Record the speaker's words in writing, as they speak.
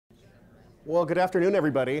Well, good afternoon,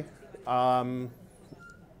 everybody.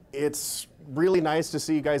 It's really nice to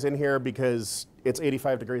see you guys in here because it's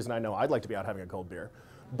 85 degrees and I know I'd like to be out having a cold beer.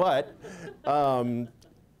 But in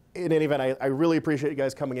any event, I really appreciate you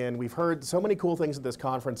guys coming in. We've heard so many cool things at this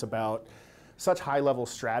conference about such high-level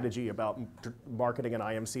strategy about marketing and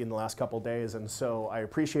IMC in the last couple days, and so I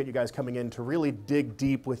appreciate you guys coming in to really dig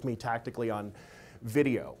deep with me tactically on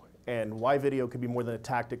video and why video could be more than a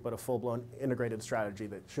tactic but a full-blown integrated strategy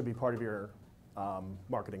that should be part of your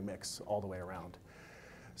marketing mix all the way around.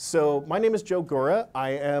 So my name is Joe Gura.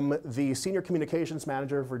 I am the Senior Communications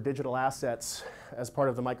Manager for Digital Assets as part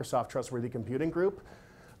of the Microsoft Trustworthy Computing Group.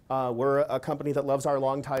 We're a company that loves our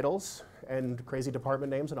long titles and crazy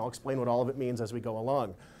department names, and I'll explain what all of it means as we go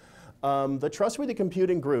along. The Trustworthy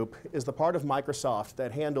Computing Group is the part of Microsoft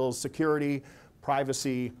that handles security,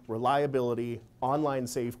 privacy, reliability, online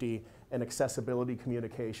safety, and accessibility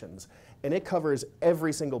communications. And it covers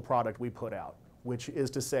every single product we put out, which is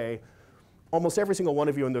to say, almost every single one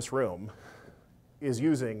of you in this room is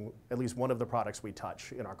using at least one of the products we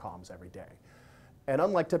touch in our comms every day. And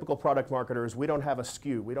unlike typical product marketers, we don't have a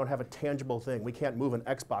SKU, we don't have a tangible thing. We can't move an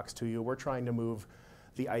Xbox to you. We're trying to move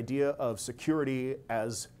the idea of security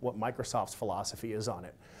as what Microsoft's philosophy is on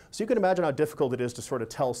it. So you can imagine how difficult it is to sort of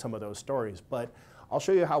tell some of those stories, but I'll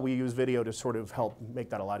show you how we use video to sort of help make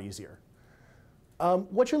that a lot easier.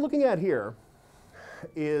 What you're looking at here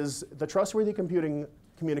is the Trustworthy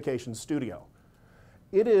Communications Studio.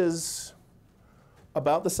 It is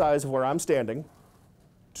about the size of where I'm standing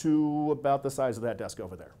to about the size of that desk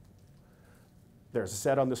over there. There's a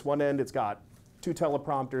set on this one end. It's got 2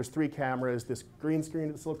 teleprompters, 3 cameras, this green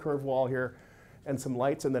screen, this little curved wall here, and some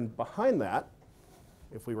lights. And then behind that,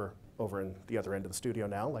 if we were over in the other end of the studio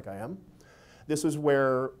now, like I am, this is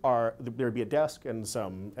where there'd be a desk and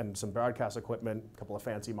some broadcast equipment, a couple of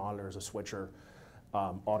fancy monitors, a switcher,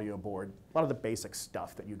 audio board, a lot of the basic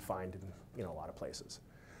stuff that you'd find in a lot of places.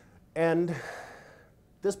 And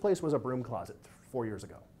this place was a broom closet 4 years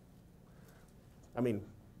ago. I mean,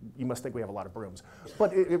 you must think we have a lot of brooms,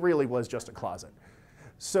 but it really was just a closet.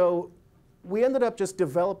 So we ended up just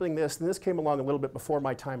developing this, and this came along a little bit before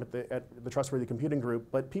my time at the Trustworthy Computing Group,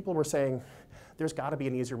 but people were saying, there's got to be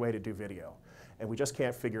an easier way to do video, and we just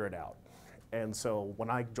can't figure it out. And so when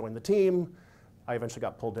I joined the team, I eventually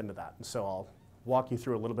got pulled into that. And so I'll walk you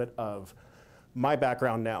through a little bit of my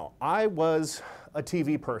background now. I was a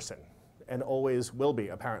TV person, and always will be,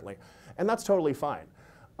 apparently. And that's totally fine.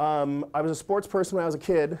 I was a sports person when I was a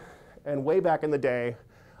kid, and way back in the day,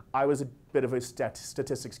 I was a bit of a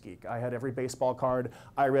statistics geek. I had every baseball card,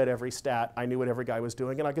 I read every stat, I knew what every guy was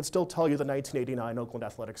doing, and I could still tell you the 1989 Oakland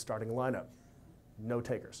Athletics starting lineup. No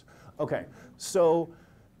takers. Okay, so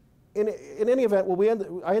in any event,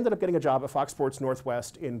 I ended up getting a job at Fox Sports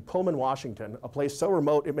Northwest in Pullman, Washington, a place so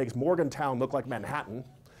remote it makes Morgantown look like Manhattan.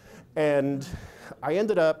 And I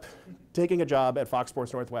ended up taking a job at Fox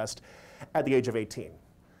Sports Northwest at the age of 18.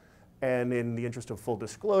 And in the interest of full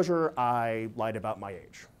disclosure, I lied about my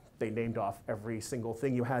age. They named off every single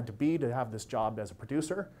thing you had to be to have this job as a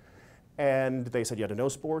producer. And they said you had to know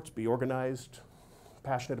sports, be organized,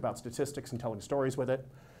 passionate about statistics and telling stories with it.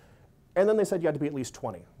 And then they said you had to be at least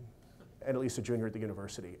 20, and at least a junior at the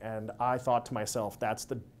university. And I thought to myself, that's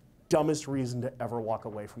the dumbest reason to ever walk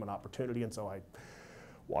away from an opportunity, and so I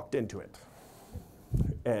walked into it.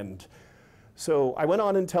 And so I went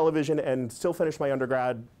on in television and still finished my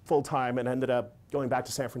undergrad full-time and ended up going back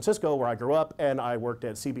to San Francisco, where I grew up, and I worked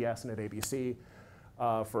at CBS and at ABC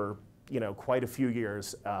for quite a few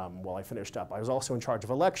years while I finished up. I was also in charge of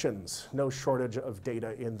elections, no shortage of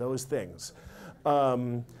data in those things.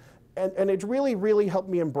 And it really, really helped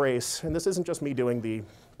me embrace, and this isn't just me doing the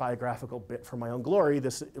biographical bit for my own glory,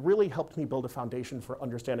 it really helped me build a foundation for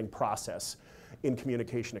understanding process in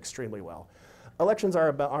communication extremely well. Elections are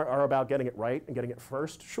about getting it right and getting it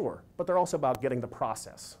first, sure, but they're also about getting the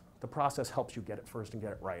process. The process helps you get it first and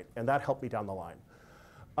get it right, and that helped me down the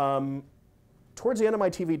line. Towards the end of my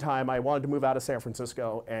TV time, I wanted to move out of San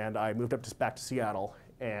Francisco, and I moved back to Seattle,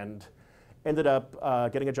 and ended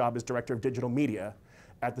up getting a job as director of digital media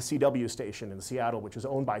at the CW station in Seattle, which is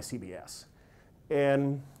owned by CBS.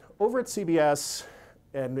 And over at CBS,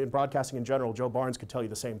 and in broadcasting in general, Joe Barnes could tell you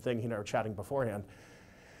the same thing. He and I were chatting beforehand.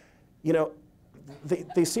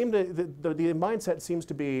 They seem to, the mindset seems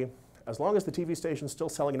to be, as long as the TV station's still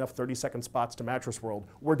selling enough 30-second spots to Mattress World,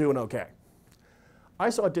 we're doing okay. I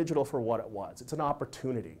saw digital for what it was. It's an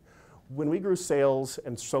opportunity. When we grew sales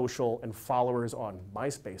and social and followers on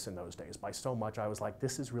MySpace in those days by so much, I was like,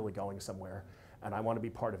 this is really going somewhere, and I want to be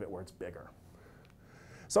part of it where it's bigger.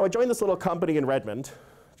 So I joined this little company in Redmond,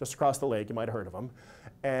 just across the lake, you might have heard of them,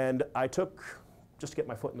 and I took just to get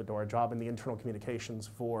my foot in the door, a job in the internal communications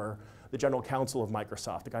for the general counsel of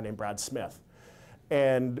Microsoft, a guy named Brad Smith.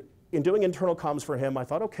 And in doing internal comms for him, I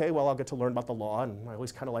thought, okay, well, I'll get to learn about the law, and I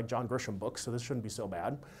always kind of like John Grisham books, so this shouldn't be so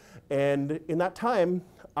bad. And in that time,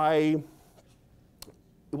 it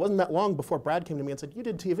wasn't that long before Brad came to me and said, you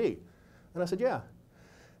did TV. And I said, yeah.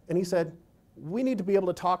 And he said, we need to be able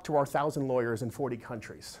to talk to our 1,000 lawyers in 40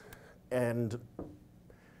 countries. And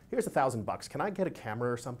here's $1,000. Can I get a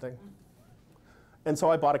camera or something? And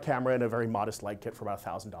so I bought a camera and a very modest light kit for about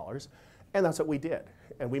 $1,000. And that's what we did.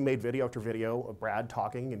 And we made video after video of Brad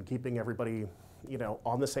talking and keeping everybody,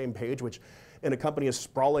 on the same page, which in a company as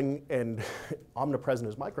sprawling and omnipresent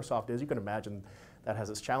as Microsoft is, you can imagine that has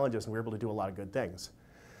its challenges, and we were able to do a lot of good things.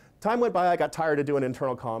 Time went by, I got tired of doing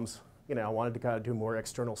internal comms. I wanted to kind of do more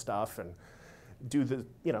external stuff and do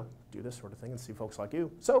this sort of thing and see folks like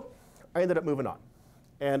you. So I ended up moving on.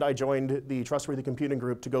 And I joined the Trustworthy Computing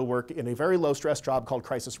Group to go work in a very low-stress job called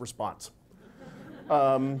crisis response.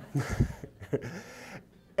 And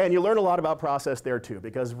you learn a lot about process there too,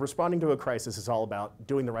 because responding to a crisis is all about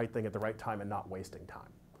doing the right thing at the right time and not wasting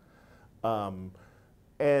time.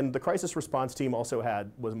 And the crisis response team also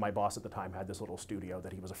was my boss at the time, had this little studio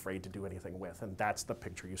that he was afraid to do anything with, and that's the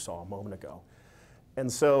picture you saw a moment ago.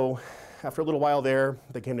 And so after a little while there,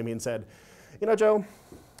 they came to me and said, Joe,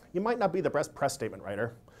 you might not be the best press statement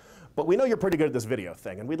writer, but we know you're pretty good at this video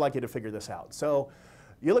thing, and we'd like you to figure this out. So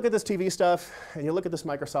you look at this TV stuff, and you look at this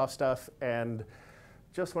Microsoft stuff, and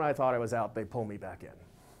just when I thought I was out, they pull me back in.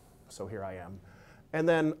 So here I am. And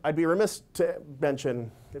then I'd be remiss to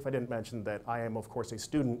mention, if I didn't mention, that I am, of course, a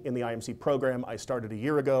student in the IMC program. I started a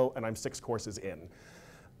year ago, and I'm 6 courses in.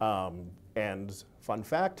 And fun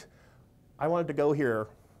fact, I wanted to go here,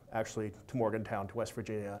 actually, to Morgantown, to West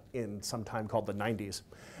Virginia, in some time called the 90s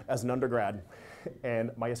as an undergrad,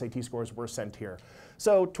 and my SAT scores were sent here.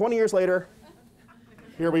 So 20 years later,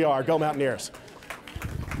 here we are, go Mountaineers.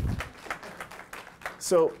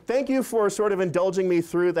 So thank you for sort of indulging me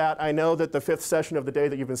through that. I know that the 5th session of the day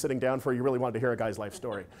that you've been sitting down for, you really wanted to hear a guy's life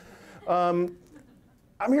story. I'm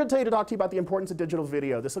here today to talk to you about the importance of digital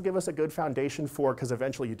video. This will give us a good foundation because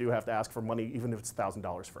eventually you do have to ask for money, even if it's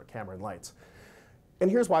 $1,000 for a camera and lights.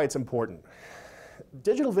 And here's why it's important.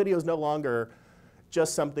 Digital video is no longer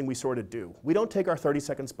just something we sort of do. We don't take our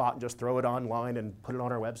 30-second spot and just throw it online and put it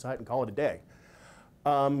on our website and call it a day.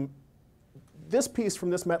 This piece from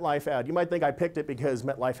this MetLife ad, you might think I picked it because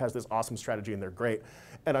MetLife has this awesome strategy and they're great,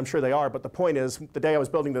 and I'm sure they are, but the point is, the day I was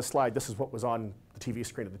building this slide, this is what was on the TV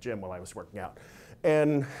screen at the gym while I was working out.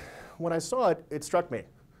 And when I saw it, it struck me.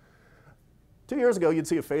 2 years ago, you'd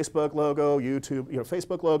see a Facebook logo, YouTube,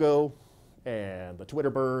 Facebook logo, and the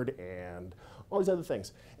Twitter bird, and all these other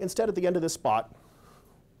things. Instead, at the end of this spot,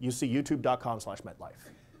 you see youtube.com/MetLife.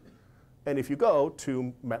 And if you go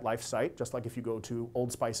to MetLife's site, just like if you go to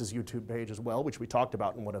Old Spice's YouTube page as well, which we talked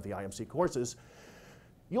about in one of the IMC courses,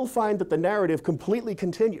 you'll find that the narrative completely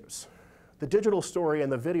continues. The digital story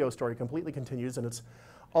and the video story completely continues, and it's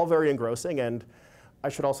all very engrossing. And I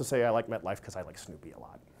should also say I like MetLife because I like Snoopy a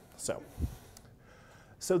lot.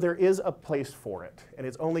 So there is a place for it, and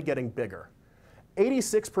it's only getting bigger.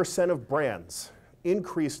 86% of brands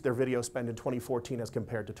increased their video spend in 2014 as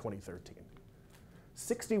compared to 2013.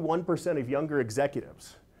 61% of younger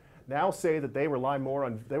executives now say that they will rely more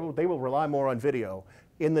on video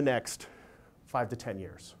in the next 5 to 10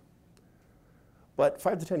 years. But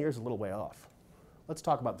 5 to 10 years is a little way off. Let's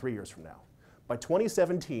talk about 3 years from now. By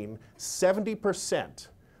 2017, 70%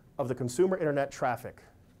 of the consumer internet traffic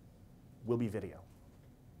will be video.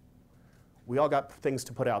 We all got things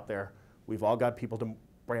to put out there. We've all got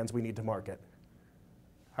brands we need to market.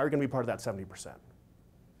 How are you going to be part of that 70%?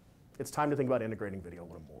 It's time to think about integrating video a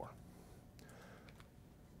little more.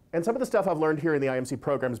 And some of the stuff I've learned here in the IMC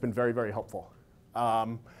program has been very, very helpful.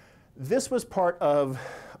 This was part of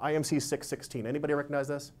IMC 616. Anybody recognize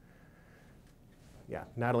this? Yeah,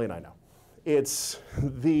 Natalie and I know. It's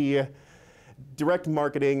the direct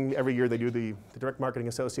marketing, every year they do the Direct Marketing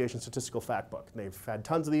Association Statistical Fact Book. They've had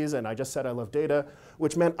tons of these, and I just said I love data,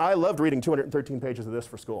 which meant I loved reading 213 pages of this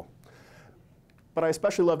for school. But I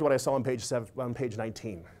especially loved what I saw on page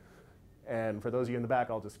 19. And for those of you in the back,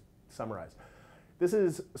 I'll just summarize. This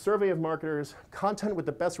is a survey of marketers, content with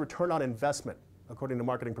the best return on investment, according to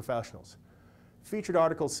marketing professionals. Featured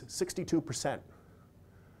articles, 62%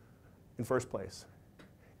 in first place.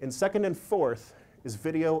 In second and fourth is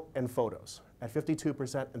video and photos at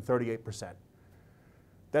 52% and 38%.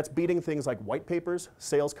 That's beating things like white papers,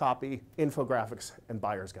 sales copy, infographics, and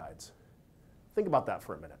buyer's guides. Think about that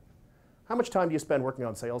for a minute. How much time do you spend working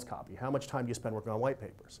on sales copy? How much time do you spend working on white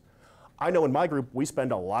papers? I know in my group, we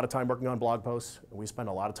spend a lot of time working on blog posts, and we spend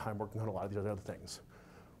a lot of time working on a lot of these other things.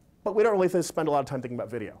 But we don't really spend a lot of time thinking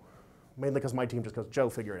about video, mainly because my team just goes,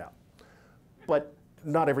 Joe, figure it out. But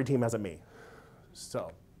not every team has a me.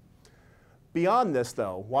 So beyond this,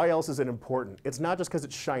 though, why else is it important? It's not just because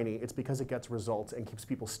it's shiny, it's because it gets results and keeps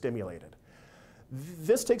people stimulated.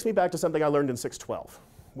 This takes me back to something I learned in 612,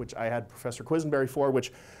 which I had Professor Quisenberry for,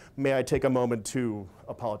 which may I take a moment to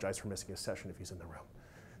apologize for missing his session if he's in the room.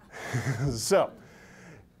 So,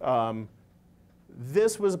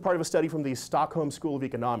 this was a part of a study from the Stockholm School of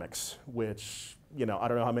Economics, which, I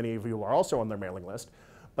don't know how many of you are also on their mailing list,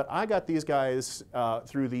 but I got these guys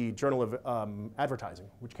through the Journal of Advertising,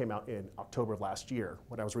 which came out in October of last year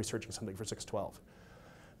when I was researching something for 612.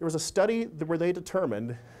 There was a study where they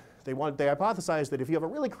determined, they hypothesized that if you have a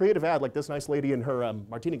really creative ad, like this nice lady in her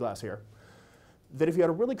martini glass here, that if you had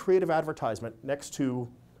a really creative advertisement next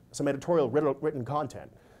to some editorial written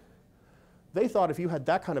content, they thought if you had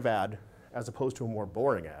that kind of ad, as opposed to a more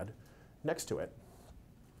boring ad, next to it,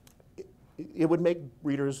 it would make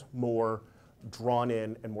readers more drawn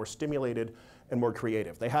in and more stimulated and more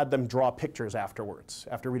creative. They had them draw pictures afterwards,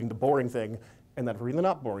 after reading the boring thing and then reading the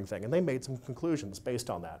not boring thing, and they made some conclusions based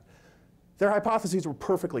on that. Their hypotheses were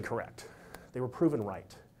perfectly correct. They were proven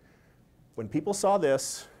right. When people saw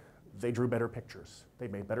this, they drew better pictures. They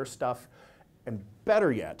made better stuff, and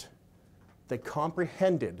better yet, they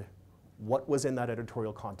comprehended what was in that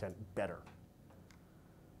editorial content better.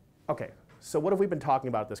 Okay, so what have we been talking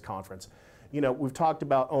about at this conference? We've talked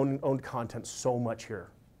about owned content so much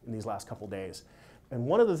here in these last couple days. And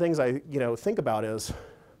one of the things I think about is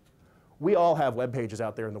we all have web pages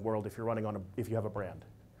out there in the world if you're running if you have a brand.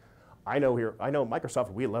 I know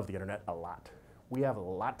Microsoft, we love the internet a lot. We have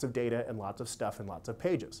lots of data and lots of stuff and lots of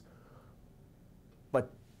pages.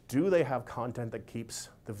 But do they have content that keeps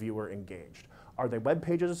the viewer engaged? Are they web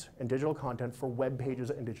pages and digital content for web pages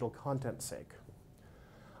and digital content's sake?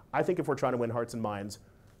 I think if we're trying to win hearts and minds,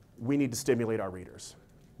 we need to stimulate our readers,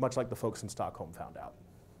 much like the folks in Stockholm found out.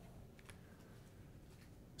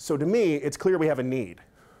 So to me, it's clear we have a need.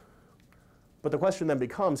 But the question then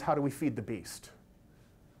becomes, how do we feed the beast?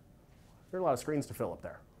 There are a lot of screens to fill up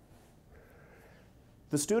there.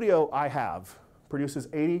 The studio I have produces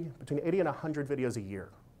between 80 and 100 videos a year.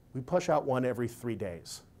 We push out one every 3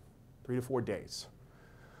 days, 3 to 4 days.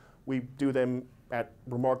 We do them at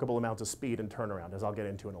remarkable amounts of speed and turnaround, as I'll get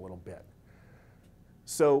into in a little bit.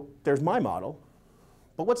 So there's my model,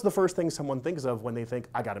 but what's the first thing someone thinks of when they think,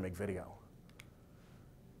 I gotta make video?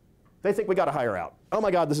 They think we gotta hire out. Oh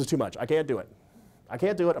my God, this is too much, I can't do it. I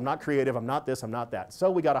can't do it, I'm not creative, I'm not this, I'm not that.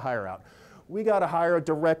 So we gotta hire out. We gotta hire a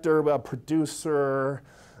director, a producer,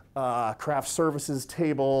 craft services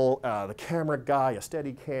table, the camera guy, a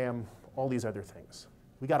steady cam, all these other things.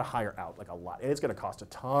 We gotta hire out like a lot, and it's gonna cost a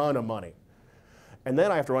ton of money. And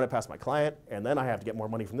then I have to run it past my client, and then I have to get more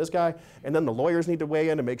money from this guy, and then the lawyers need to weigh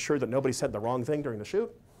in to make sure that nobody said the wrong thing during the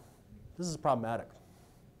shoot. This is problematic.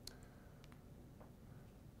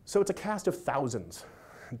 So it's a cast of thousands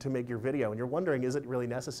to make your video, and you're wondering, is it really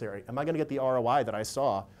necessary? Am I gonna get the ROI that I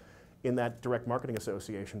saw in that Direct Marketing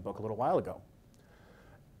Association book a little while ago?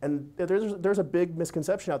 And there's a big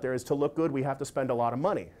misconception out there is to look good, we have to spend a lot of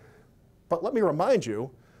money. But let me remind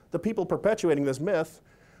you, the people perpetuating this myth,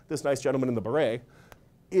 this nice gentleman in the beret,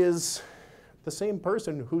 is the same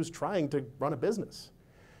person who's trying to run a business.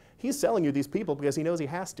 He's selling you these people because he knows he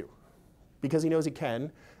has to, because he knows he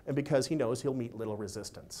can, and because he knows he'll meet little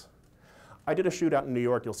resistance. I did a shoot out in New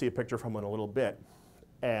York, you'll see a picture from it in a little bit,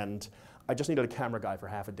 and I just needed a camera guy for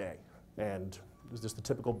half a day. And it was just the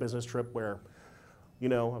typical business trip where, I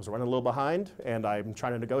was running a little behind, and I'm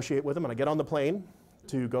trying to negotiate with him, and I get on the plane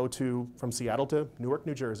to go from Seattle to Newark,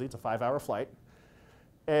 New Jersey. It's a 5-hour flight.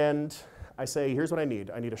 And I say, here's what I need.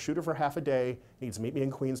 I need a shooter for half a day. He needs to meet me in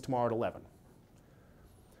Queens tomorrow at 11.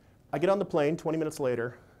 I get on the plane 20 minutes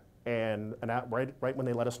later, and right when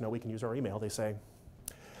they let us know we can use our email, they say,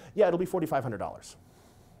 yeah, it'll be $4,500.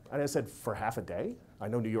 And I said, for half a day? I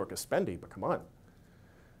know New York is spendy, but come on.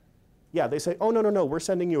 Yeah, they say, oh, no, we're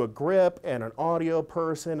sending you a grip and an audio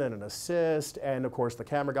person and an assist and, of course, the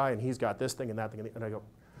camera guy, and he's got this thing and that thing. And I go,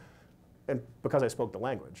 and because I spoke the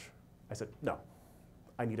language, I said, no,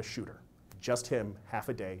 I need a shooter. Just him, half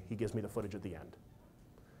a day. He gives me the footage at the end.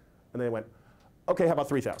 And they went, OK, how about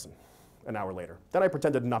 3,000 an hour later? Then I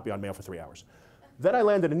pretended to not be on mail for 3 hours. Then I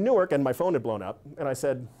landed in Newark, and my phone had blown up. And I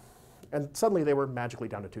said, and suddenly they were magically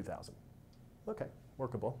down to 2,000. OK,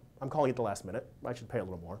 workable. I'm calling it the last minute. I should pay a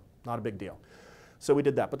little more. Not a big deal. So we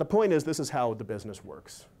did that. But the point is, this is how the business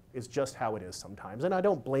works. It's just how it is sometimes. And I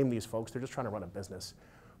don't blame these folks. They're just trying to run a business.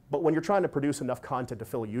 But when you're trying to produce enough content to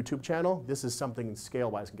fill a YouTube channel, this is something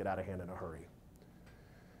scale-wise can get out of hand in a hurry.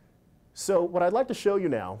 So what I'd like to show you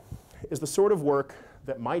now is the sort of work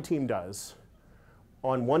that my team does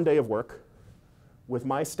on one day of work with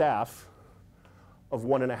my staff of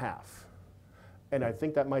 1.5. And I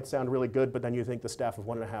think that might sound really good, but then you think the staff of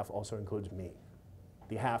 1.5 also includes me.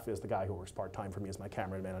 The half is the guy who works part-time for me as my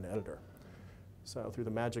cameraman and editor. So through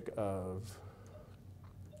the magic of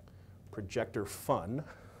projector fun,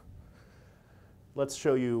 let's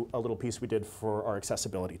show you a little piece we did for our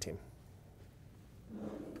accessibility team.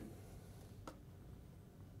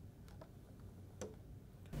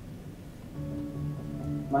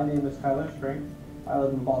 My name is Tyler String. I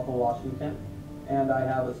live in Bothell, Washington, and I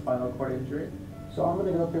have a spinal cord injury. So I'm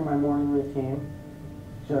going to go through my morning routine,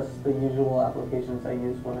 just the usual applications I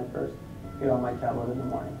use when I first get on my tablet in the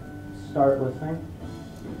morning. Start listening.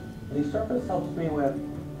 The Surface helps me with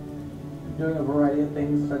doing a variety of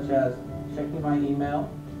things, such as checking my email,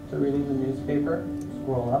 to reading the newspaper,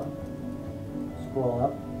 scroll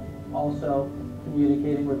up, also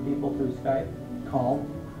communicating with people through Skype, call.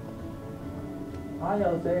 Hi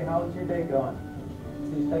Jose, how's your day going?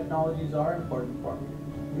 These technologies are important for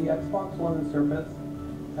me. The Xbox One and Surface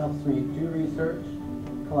helps me do research,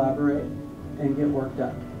 collaborate, and get work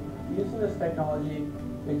done. Using this technology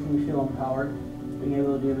makes me feel empowered, being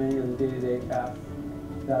able to do many of the day-to-day tasks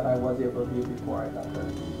that I was able to do before I got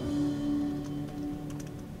this.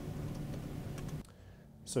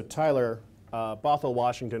 So Tyler, Bothell,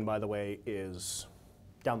 Washington, by the way, is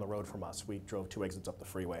down the road from us. We drove 2 exits up the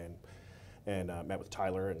freeway and met with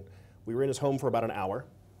Tyler, and we were in his home for about an hour.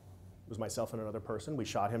 It was myself and another person. We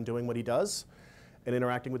shot him doing what he does and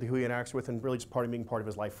interacting with who he interacts with, and really just being part of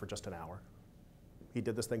his life for just an hour. He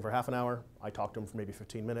did this thing for half an hour. I talked to him for maybe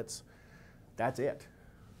 15 minutes. That's it.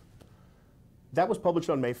 That was published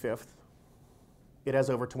on May 5th. It has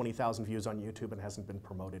over 20,000 views on YouTube and hasn't been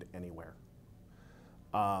promoted anywhere.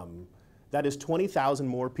 That is 20,000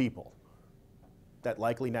 more people that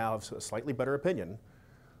likely now have a slightly better opinion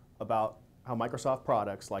about how Microsoft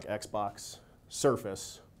products like Xbox,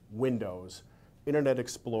 Surface, Windows, Internet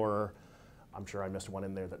Explorer, I'm sure I missed one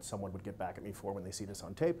in there that someone would get back at me for when they see this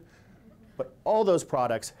on tape, but all those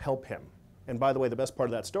products help him. And by the way, the best part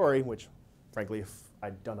of that story, which frankly, if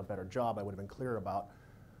I'd done a better job, I would have been clearer about,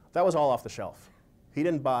 that was all off the shelf. He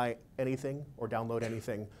didn't buy anything or download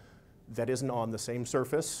anything that isn't on the same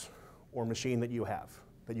Surface or machine that you have,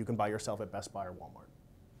 that you can buy yourself at Best Buy or Walmart.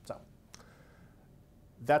 So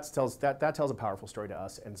that tells a powerful story to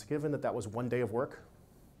us, and given that that was one day of work,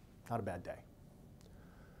 not a bad day.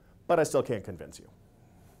 But I still can't convince you.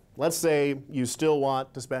 Let's say you still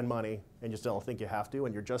want to spend money and you still think you have to,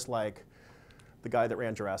 and you're just like the guy that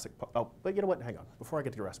ran Jurassic Park. Oh, but you know what? Hang on. Before I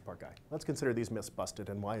get to Jurassic Park guy, let's consider these myths busted,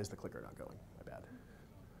 and why is the clicker not going? My bad.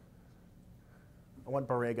 I want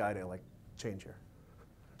beret guy to change here.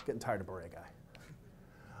 Getting tired of beret guy.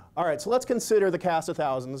 All right, so let's consider the cast of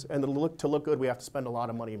thousands, and to look good, we have to spend a lot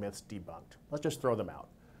of money myths debunked. Let's just throw them out.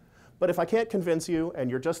 But if I can't convince you, and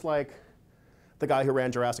you're just like the guy who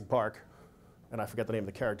ran Jurassic Park, and I forget the name of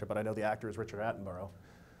the character, but I know the actor is Richard Attenborough.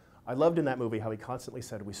 I loved in that movie how he constantly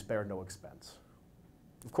said, "We spare no expense."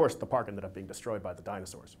 Of course, the park ended up being destroyed by the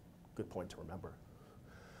dinosaurs. Good point to remember.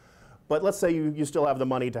 But let's say you still have the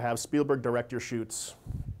money to have Spielberg direct your shoots,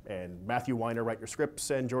 and Matthew Weiner write your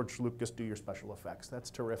scripts, and George Lucas do your special effects. That's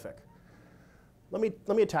terrific. Let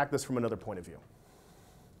me attack this from another point of view.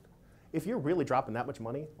 If you're really dropping that much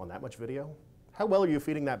money on that much video, how well are you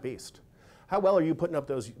feeding that beast? How well are you putting up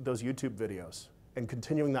those YouTube videos and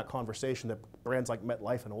continuing that conversation that brands like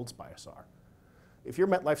MetLife and Old Spice are? If you're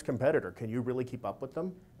MetLife's competitor, can you really keep up with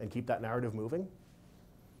them and keep that narrative moving?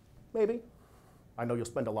 Maybe. I know you'll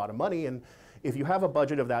spend a lot of money, and if you have a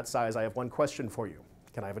budget of that size, I have one question for you.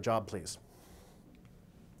 Can I have a job, please?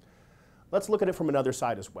 Let's look at it from another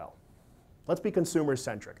side as well. Let's be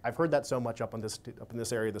consumer-centric. I've heard that so much up in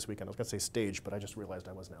this area this weekend. I was going to say stage, but I just realized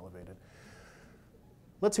I wasn't elevated.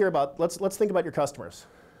 Let's think about your customers.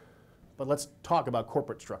 But let's talk about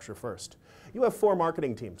corporate structure first. You have 4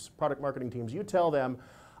 marketing teams, product marketing teams. You tell them,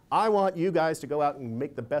 I want you guys to go out and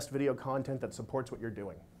make the best video content that supports what you're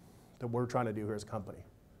doing, that we're trying to do here as a company.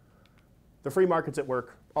 The free markets at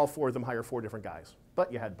work, all 4 of them hire 4 different guys.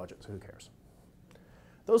 But you had budget, so who cares?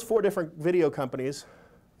 Those 4 different video companies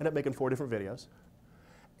end up making 4 different videos.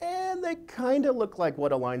 And they kind of look like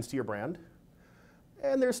what aligns to your brand.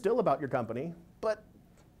 And they're still about your company, but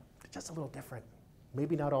they're just a little different.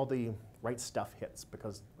 Maybe not all the right stuff hits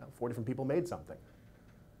because 4 different people made something.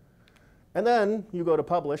 And then you go to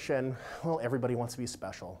publish, and well, everybody wants to be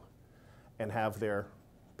special and have their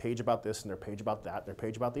page about this and their page about that and their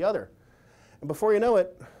page about the other. And before you know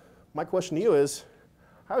it, my question to you is,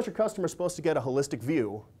 how is your customer supposed to get a holistic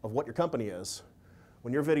view of what your company is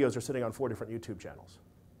when your videos are sitting on 4 different YouTube channels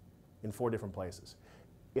in 4 different places?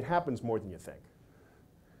 It happens more than you think.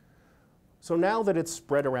 So now that it's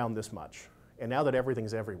spread around this much, and now that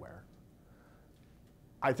everything's everywhere,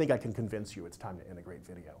 I think I can convince you it's time to integrate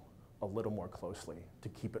video a little more closely to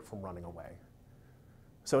keep it from running away.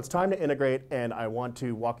 So it's time to integrate, and I want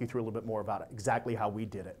to walk you through a little bit more about exactly how we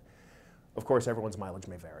did it. Of course, everyone's mileage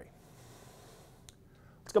may vary.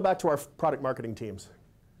 Let's go back to our product marketing teams.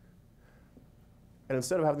 And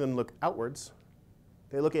instead of having them look outwards,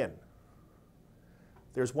 they look in.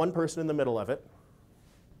 There's one person in the middle of it,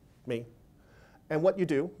 me. And what you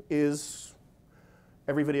do is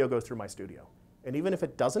every video goes through my studio. And even if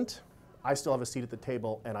it doesn't, I still have a seat at the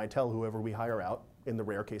table, and I tell whoever we hire out, in the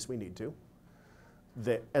rare case we need to,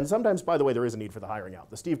 that, and sometimes, by the way, there is a need for the hiring out.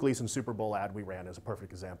 The Steve Gleason Super Bowl ad we ran is a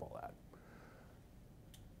perfect example of that.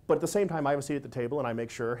 But at the same time, I have a seat at the table, and I make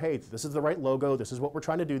sure, hey, this is the right logo, this is what we're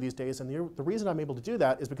trying to do these days, and the reason I'm able to do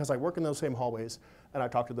that is because I work in those same hallways, and I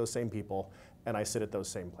talk to those same people, and I sit at those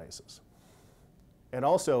same places. And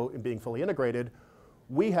also, in being fully integrated,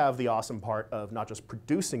 we have the awesome part of not just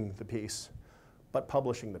producing the piece, but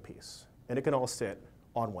publishing the piece. And it can all sit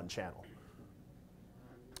on one channel.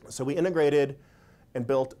 So we integrated and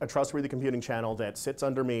built a trustworthy computing channel that sits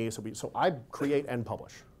under me. So I create and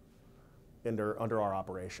publish under our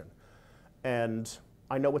operation. And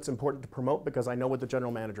I know what's important to promote because I know what the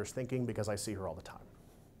general manager's thinking because I see her all the time.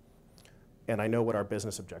 And I know what our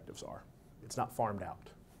business objectives are. It's not farmed out.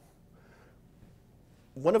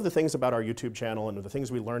 One of the things about our YouTube channel and the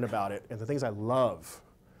things we learn about it and the things I love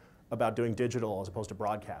about doing digital as opposed to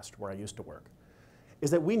broadcast, where I used to work, is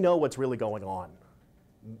that we know what's really going on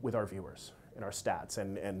with our viewers and our stats.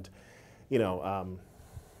 And you know,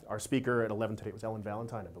 our speaker at 11 today was Ellen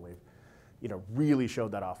Valentine, I believe, you know, really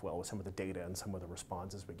showed that off well with some of the data and some of the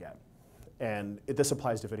responses we get. And this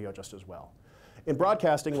applies to video just as well. In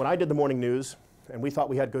broadcasting, when I did the morning news and we thought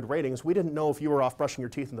we had good ratings, we didn't know if you were off brushing your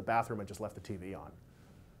teeth in the bathroom and just left the TV on.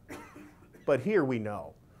 But here we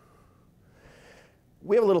know.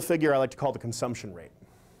 We have a little figure I like to call the consumption rate.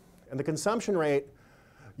 And the consumption rate,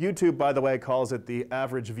 YouTube, by the way, calls it the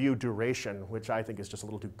average view duration, which I think is just a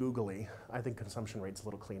little too googly. I think consumption rate's a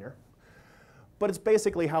little cleaner. But it's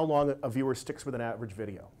basically how long a viewer sticks with an average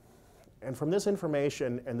video. And from this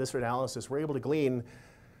information and this analysis, we're able to glean,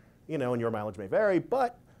 you know, and your mileage may vary,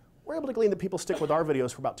 but we're able to glean that people stick with our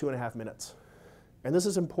videos for about 2.5 minutes. And this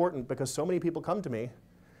is important because so many people come to me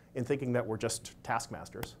in thinking that we're just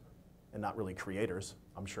taskmasters and not really creators.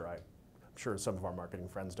 I'm sure some of our marketing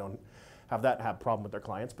friends don't have that problem with their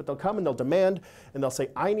clients, but they'll come and they'll demand and they'll say,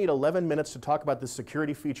 I need 11 minutes to talk about this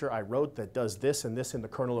security feature I wrote that does this and this in the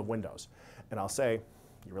kernel of Windows. And I'll say,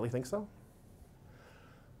 you really think so?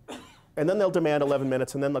 And then they'll demand 11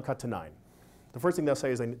 minutes and then they'll cut to 9. The first thing they'll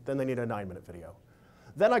say is then they need a 9-minute video.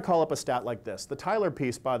 Then I call up a stat like this. The Tyler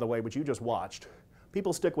piece, by the way, which you just watched,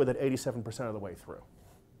 people stick with it 87% of the way through.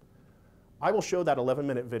 I will show that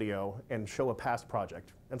 11-minute video and show a past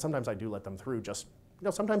project. And sometimes I do let them through just, you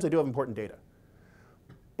know, sometimes they do have important data.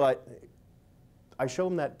 But I show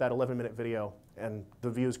them that 11-minute video and the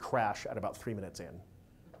views crash at about 3 minutes in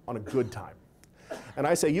on a good time. And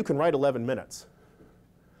I say, you can write 11 minutes,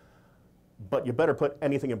 but you better put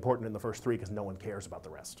anything important in the first 3 because no one cares about the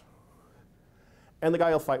rest. And the guy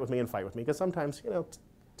will fight with me because sometimes, you know,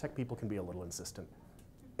 tech people can be a little insistent.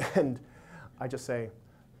 And I just say,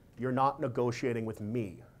 you're not negotiating with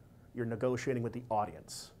me. You're negotiating with the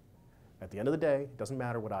audience. At the end of the day, it doesn't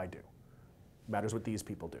matter what I do. It matters what these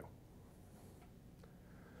people do.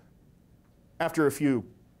 After a few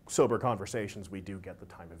sober conversations, we do get the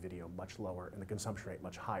time of video much lower and the consumption rate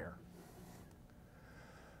much higher.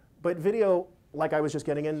 But video, like I was just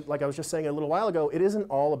saying a little while ago, it isn't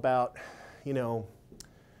all about, you know,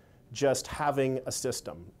 just having a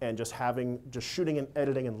system and just shooting and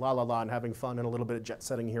editing and la la la and having fun and a little bit of jet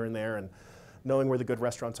setting here and there and knowing where the good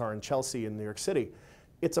restaurants are in Chelsea and New York City.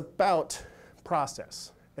 It's about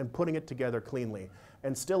process and putting it together cleanly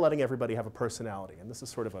and still letting everybody have a personality. And this is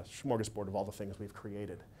sort of a smorgasbord of all the things we've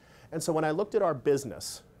created. And so when I looked at our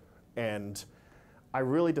business and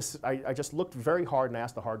I just looked very hard and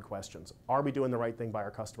asked the hard questions. Are we doing the right thing by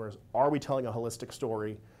our customers? Are we telling a holistic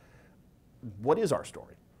story? What is our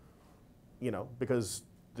story? You know, because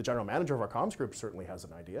the general manager of our comms group certainly has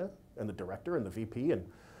an idea, and the director and the VP, and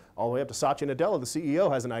all the way up to Satya Nadella, the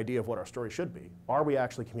CEO, has an idea of what our story should be. Are we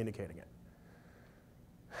actually communicating it?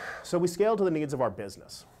 So we scale to the needs of our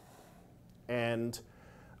business. And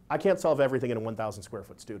I can't solve everything in a 1,000 square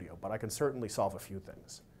foot studio, but I can certainly solve a few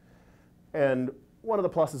things. And one of the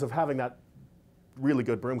pluses of having that really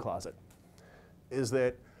good broom closet, is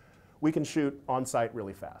that we can shoot on site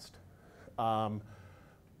really fast.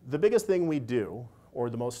 The biggest thing we do, or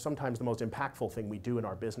sometimes the most impactful thing we do in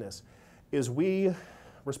our business, is we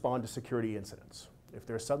respond to security incidents. If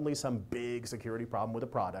there's suddenly some big security problem with a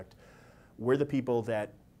product, we're the people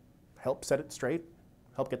that help set it straight,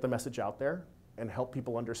 help get the message out there, and help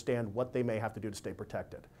people understand what they may have to do to stay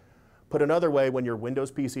protected. Put another way, when your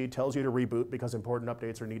Windows PC tells you to reboot because important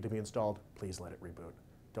updates need to be installed, please let it reboot.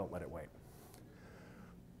 Don't let it wait.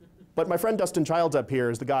 But my friend Dustin Childs up here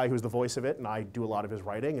is the guy who's the voice of it, and I do a lot of his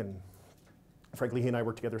writing, and frankly, he and I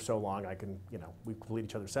work together so long, we complete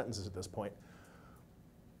each other's sentences at this point.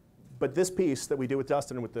 But this piece that we do with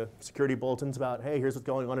Dustin with the security bulletins about, hey, here's what's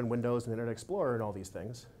going on in Windows and Internet Explorer and all these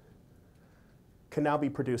things, can now be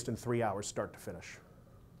produced in 3 hours start to finish.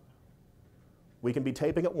 We can be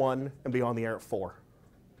taping at 1 and be on the air at 4.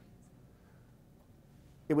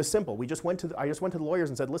 It was simple. I just went to the lawyers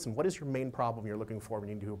and said, listen, what is your main problem you're looking for when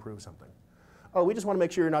you need to approve something? Oh, we just want to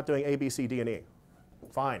make sure you're not doing A, B, C, D, and E.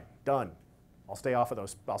 Fine, done. I'll stay off of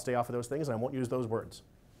those things and I won't use those words.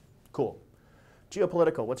 Cool.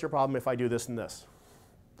 Geopolitical, what's your problem if I do this and this?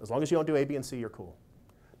 As long as you don't do A, B, and C, you're cool.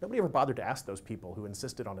 Nobody ever bothered to ask those people who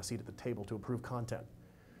insisted on a seat at the table to approve content.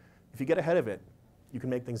 If you get ahead of it, you can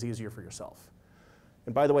make things easier for yourself.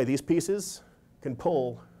 And by the way, these pieces can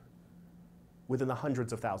pull within the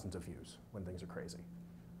hundreds of thousands of views when things are crazy.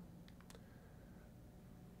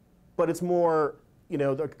 But it's more,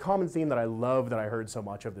 the common theme that I love that I heard so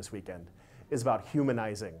much of this weekend is about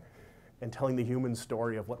humanizing and telling the human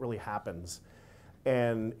story of what really happens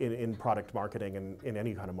and in product marketing and in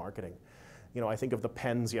any kind of marketing. I think of the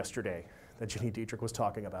pens yesterday that Ginny Dietrich was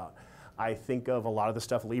talking about. I think of a lot of the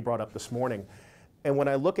stuff Lee brought up this morning. And when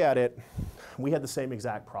I look at it, we had the same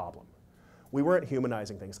exact problem. We weren't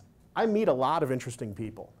humanizing things. I meet a lot of interesting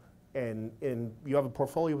people. And you have a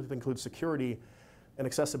portfolio that includes security and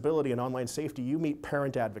accessibility and online safety. You meet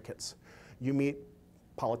parent advocates. You meet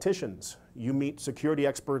politicians. You meet security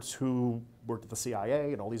experts who worked at the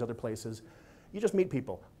CIA and all these other places. You just meet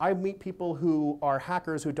people. I meet people who are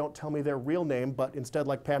hackers who don't tell me their real name, but instead,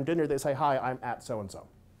 like Pam Dinner, they say, hi, I'm at so-and-so.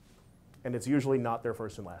 And it's usually not their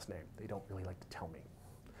first and last name. They don't really like to tell me.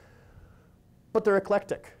 But they're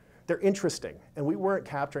eclectic. They're interesting. And we weren't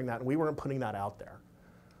capturing that, and we weren't putting that out there.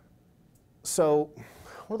 So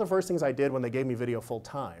one of the first things I did when they gave me video full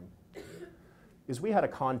time is we had a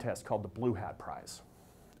contest called the Blue Hat Prize.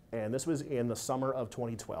 And this was in the summer of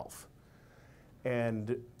 2012.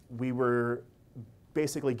 And we were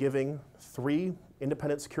basically giving 3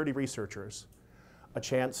 independent security researchers a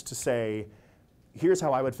chance to say, here's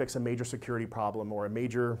how I would fix a major security problem or a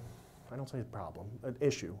major, I don't say problem, an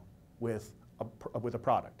issue with a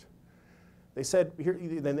product. They said,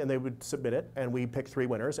 and they would submit it, and we picked 3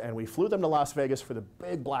 winners, and we flew them to Las Vegas for the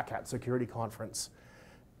big Black Hat security conference.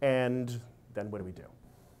 And then what do we do?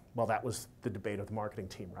 Well, that was the debate of the marketing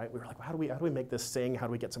team, right? We were like, well, how do we make this sing? How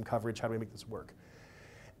do we get some coverage? How do we make this work?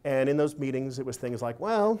 And in those meetings, it was things like,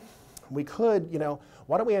 well, we could,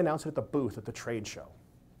 why don't we announce it at the booth at the trade show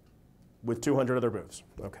with 200 other booths?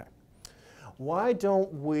 Okay. Why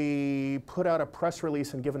don't we put out a press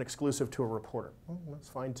release and give an exclusive to a reporter? Well, that's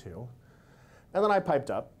fine too. And then I piped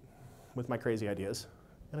up with my crazy ideas,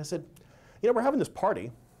 and I said, we're having this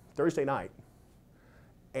party Thursday night,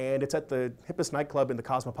 and it's at the hippest nightclub in the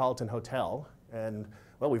Cosmopolitan Hotel, and,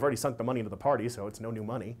 well, we've already sunk the money into the party, so it's no new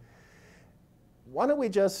money. Why don't we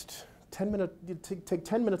just take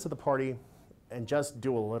 10 minutes of the party and just have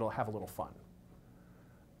a little fun?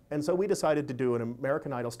 And so we decided to do an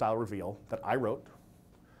American Idol style reveal that I wrote.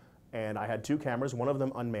 And I had 2 cameras, one of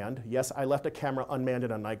them unmanned. Yes, I left a camera unmanned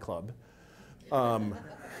in a nightclub. And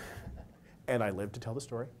I lived to tell the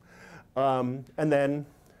story. And then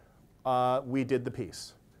we did the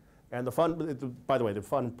piece. And by the way, the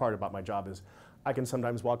fun part about my job is I can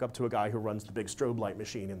sometimes walk up to a guy who runs the big strobe light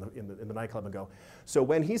machine in the nightclub and go, so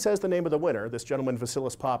when he says the name of the winner, this gentleman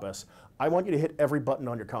Vasilis Pappas, I want you to hit every button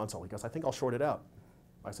on your console. He goes, I think I'll short it out.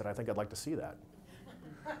 I said, I think I'd like to see that.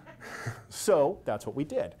 So that's what we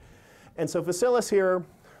did. And so Vasilis here,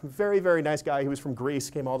 very, very nice guy. He was from Greece,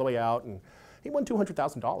 came all the way out, and he won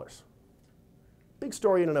 $200,000. Big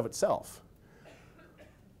story in and of itself.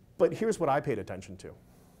 But here's what I paid attention to.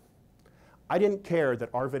 I didn't care that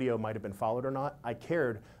our video might have been followed or not. I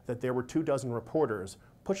cared that there were 24 reporters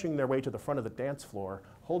pushing their way to the front of the dance floor,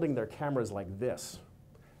 holding their cameras like this,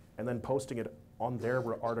 and then posting it on their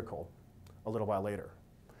article a little while later.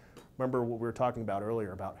 Remember what we were talking about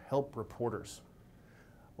earlier about help reporters?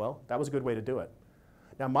 Well, that was a good way to do it.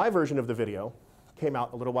 Now, my version of the video came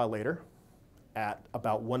out a little while later at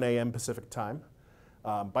about 1 a.m. Pacific time.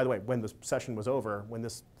 By the way, when the session was over, when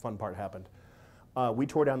this fun part happened, we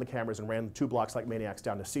tore down the cameras and ran 2 blocks like maniacs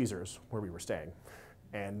down to Caesars, where we were staying,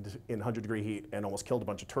 and in 100-degree heat, and almost killed a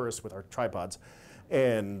bunch of tourists with our tripods,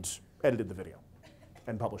 and edited the video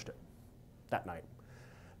and published it that night.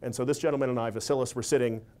 And so this gentleman and I, Vasilis, were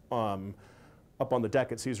sitting up on the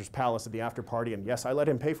deck at Caesar's Palace at the after party, and yes, I let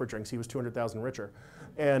him pay for drinks. He was 200,000 richer.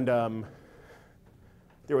 And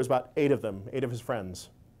there was about 8 of them, 8 of his friends,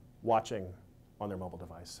 watching on their mobile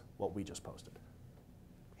device what we just posted.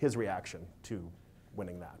 His reaction to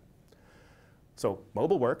winning that. So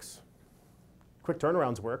mobile works, quick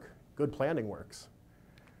turnarounds work, good planning works.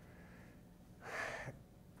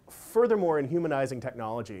 Furthermore, in humanizing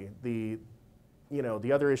technology, the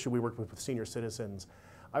other issue we work with senior citizens,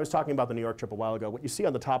 I was talking about the New York trip a while ago. What you see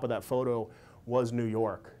on the top of that photo was New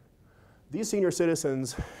York. These senior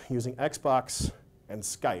citizens using Xbox and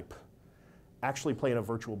Skype actually play in a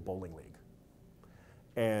virtual bowling league.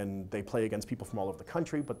 And they play against people from all over the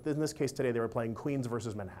country, but in this case today they were playing Queens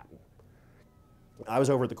versus Manhattan. I was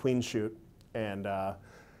over at the Queens shoot and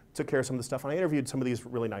took care of some of the stuff, and I interviewed some of these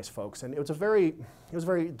really nice folks, and it was a very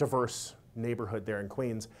diverse neighborhood there in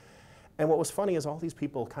Queens. And what was funny is all these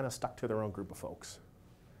people kind of stuck to their own group of folks.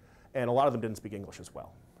 And a lot of them didn't speak English as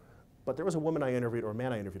well. But there was a woman I interviewed, or a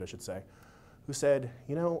man I interviewed, I should say, who said,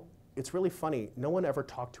 you know, it's really funny, no one ever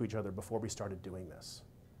talked to each other before we started doing this.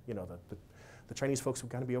 You know, the Chinese folks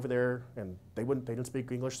would kind of be over there, and they didn't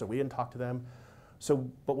speak English, so we didn't talk to them.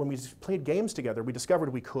 But when we played games together, we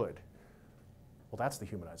discovered we could. Well, that's the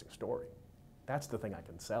humanizing story. That's the thing I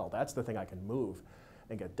can sell. That's the thing I can move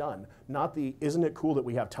and get done. Not the, isn't it cool that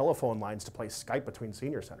we have telephone lines to play Skype between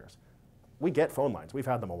senior centers? We get phone lines. We've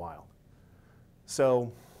had them a while.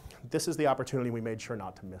 So this is the opportunity. We made sure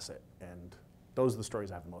not to miss it. And those are the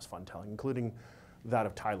stories I have the most fun telling, including that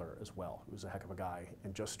of Tyler as well, who's a heck of a guy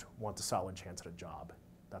and just wants a solid chance at a job.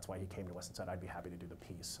 That's why he came to us and said, I'd be happy to do the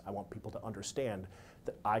piece. I want people to understand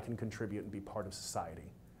that I can contribute and be part of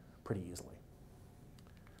society pretty easily.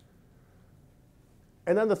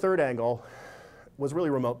 And then the third angle was really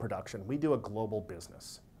remote production. We do a global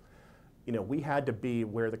business. You know, we had to be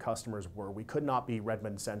where the customers were. We could not be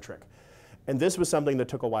Redmond-centric. And this was something that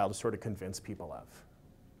took a while to sort of convince people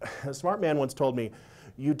of. A smart man once told me,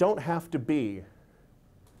 you don't have to be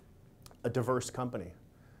a diverse company.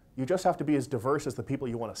 You just have to be as diverse as the people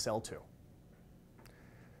you want to sell to.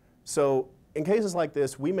 So in cases like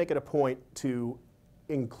this, we make it a point to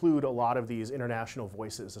include a lot of these international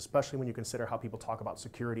voices, especially when you consider how people talk about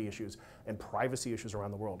security issues and privacy issues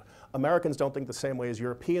around the world. Americans don't think the same way as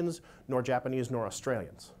Europeans, nor Japanese, nor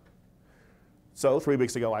Australians. So 3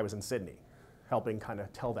 weeks ago, I was in Sydney, helping kind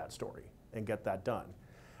of tell that story and get that done.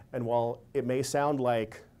 And while it may sound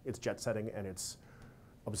like it's jet setting and it's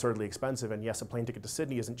absurdly expensive, and yes, a plane ticket to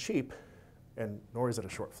Sydney isn't cheap, and nor is it a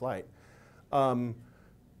short flight,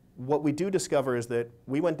 what we do discover is that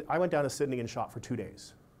I went down to Sydney and shot for 2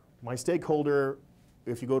 days. My stakeholder,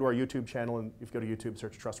 if you go to our YouTube channel, and if you go to YouTube,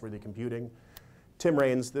 search Trustworthy Computing, Tim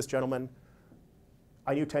Raines, this gentleman,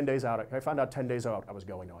 I knew 10 days out, I found out 10 days out I was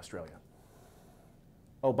going to Australia.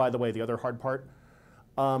 Oh, by the way, the other hard part,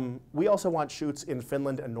 we also want shoots in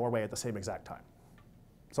Finland and Norway at the same exact time.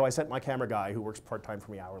 So I sent my camera guy, who works part-time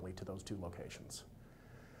for me hourly, to those 2 locations.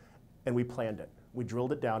 And we planned it. We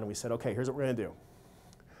drilled it down and we said, okay, here's what we're gonna do.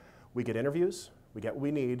 We get interviews, we get what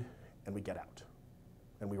we need, and we get out.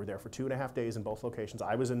 And we were there for 2.5 days in both locations.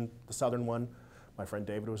 I was in the southern one, my friend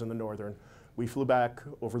David was in the northern. We flew back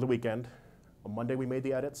over the weekend. On Monday we made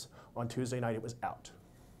the edits. On Tuesday night it was out.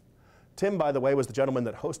 Tim, by the way, was the gentleman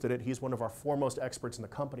that hosted it. He's one of our foremost experts in the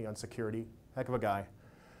company on security, heck of a guy.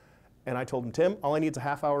 And I told him, Tim, all I need is a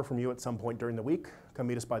half hour from you at some point during the week. Come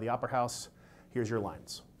meet us by the Opera House. Here's your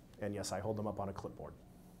lines. And yes, I hold them up on a clipboard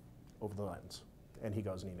over the lens. And he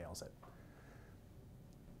goes and he nails it.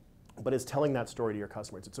 But it's telling that story to your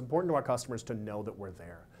customers. It's important to our customers to know that we're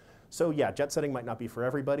there. So yeah, jet setting might not be for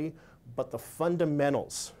everybody, but the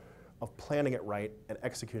fundamentals of planning it right and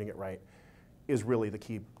executing it right is really the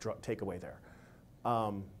key takeaway there.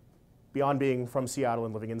 Beyond being from Seattle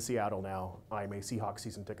and living in Seattle now, I'm a Seahawks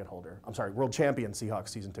season ticket holder. I'm sorry, world champion Seahawks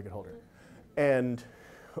season ticket holder. And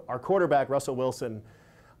our quarterback, Russell Wilson,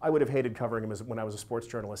 I would have hated covering him when I was a sports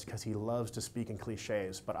journalist because he loves to speak in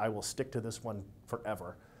cliches, but I will stick to this one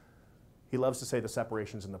forever. He loves to say the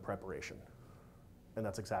separation's in the preparation. And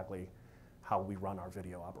that's exactly how we run our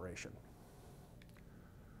video operation.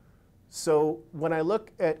 So when I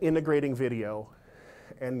look at integrating video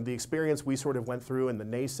and the experience we sort of went through and the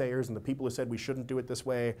naysayers and the people who said we shouldn't do it this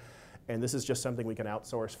way, and this is just something we can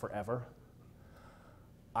outsource forever,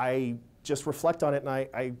 I just reflect on it and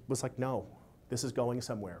I was like, no, This is going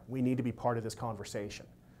somewhere. We need to be part of this conversation.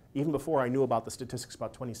 Even before I knew about the statistics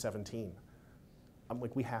about 2017, I'm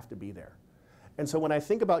like, we have to be there. And so when I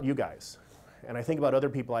think about you guys, and I think about other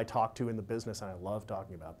people I talk to in the business, and I love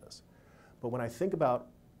talking about this, but when I think about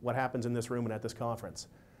what happens in this room and at this conference,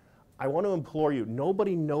 I want to implore you,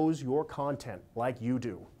 nobody knows your content like you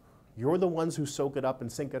do. You're the ones who soak it up and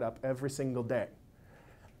sync it up every single day.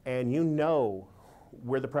 And you know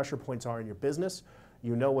where the pressure points are in your business.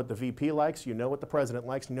 You know what the VP likes, you know what the president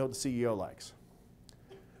likes, you know what the CEO likes.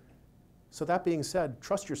 So that being said,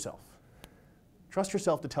 trust yourself. Trust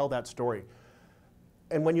yourself to tell that story.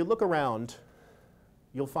 And when you look around,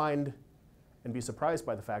 you'll find and be surprised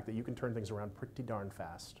by the fact that you can turn things around pretty darn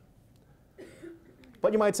fast.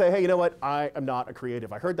 But you might say, hey, you know what? I am not a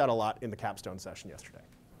creative. I heard that a lot in the capstone session yesterday.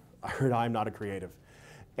 I heard I'm not a creative.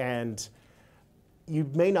 And you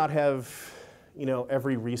may not have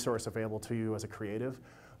every resource available to you as a creative,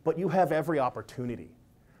 but you have every opportunity.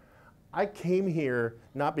 I came here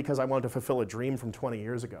not because I wanted to fulfill a dream from 20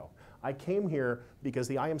 years ago. I came here because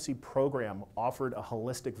the IMC program offered a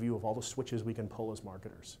holistic view of all the switches we can pull as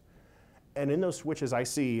marketers. And in those switches, I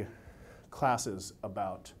see classes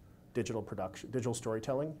about digital production, digital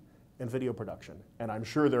storytelling, and video production. And I'm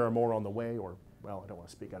sure there are more on the way, or, well, I don't want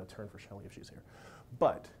to speak out of turn for Shelley if she's here.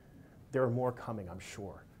 But there are more coming, I'm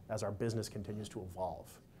sure, as our business continues to evolve.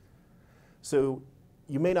 So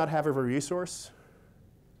you may not have every resource,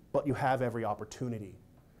 but you have every opportunity.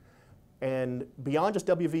 And beyond just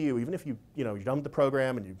WVU, even if you're done with the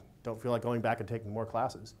program and you don't feel like going back and taking more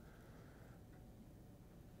classes,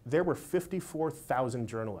 there were 54,000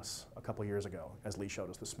 journalists a couple years ago, as Lee showed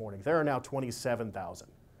us this morning. There are now 27,000.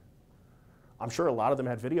 I'm sure a lot of them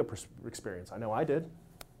had video experience. I know I did.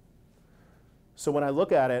 So when I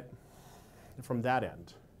look at it from that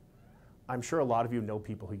end, I'm sure a lot of you know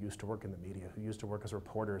people who used to work in the media, who used to work as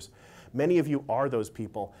reporters. Many of you are those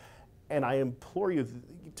people, and I implore you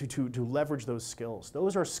to leverage those skills.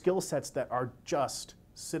 Those are skill sets that are just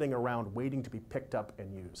sitting around waiting to be picked up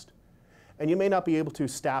and used. And you may not be able to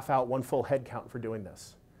staff out one full head count for doing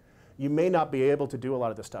this. You may not be able to do a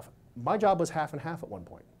lot of this stuff. My job was half and half at one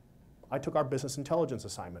point. I took our business intelligence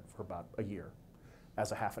assignment for about a year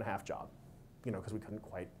as a half and half job, because we couldn't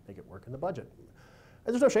quite make it work in the budget.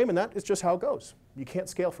 And there's no shame in that, it's just how it goes. You can't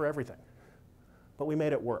scale for everything. But we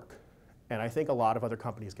made it work. And I think a lot of other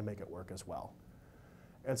companies can make it work as well.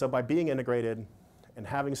 And so by being integrated and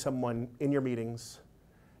having someone in your meetings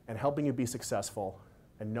and helping you be successful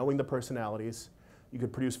and knowing the personalities, you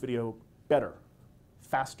could produce video better,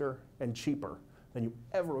 faster, and cheaper than you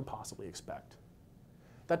ever would possibly expect.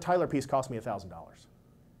 That Tyler piece cost me $1,000.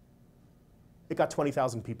 It got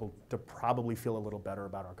 20,000 people to probably feel a little better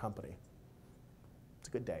about our company. It's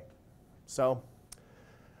a good day. So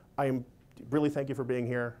I really thank you for being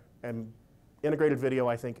here. And integrated video,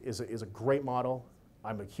 I think, is a great model.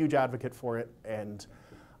 I'm a huge advocate for it, and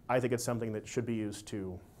I think it's something that should be used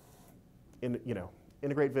to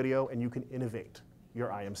integrate video, and you can innovate your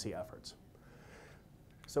IMC efforts.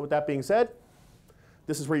 So with that being said,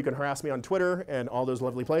 this is where you can harass me on Twitter and all those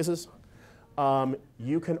lovely places.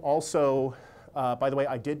 You can also, by the way,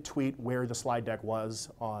 I did tweet where the slide deck was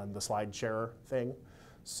on the slide share thing.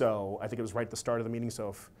 So I think it was right at the start of the meeting, so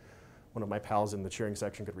if one of my pals in the cheering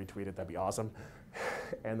section could retweet it, that'd be awesome.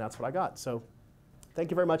 And that's what I got. So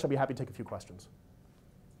thank you very much. I'll be happy to take a few questions.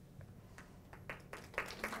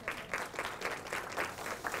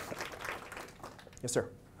 Yes, sir.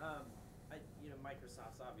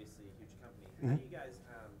 Microsoft's obviously a huge company. How do you guys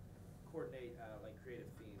coordinate like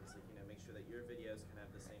creative themes? Like, make sure that your videos can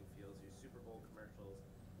have the same feel as your Super Bowl commercials,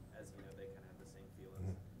 as they kind of have the same feel as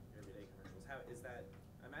your everyday commercials. How is that?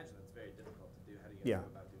 I imagine that's very difficult to do. How do you guys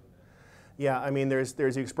go about doing that? Yeah, I mean, there's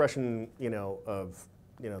the expression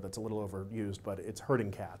that's a little overused, but it's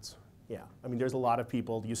herding cats. Yeah, I mean, there's a lot of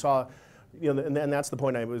people. You saw. And that's the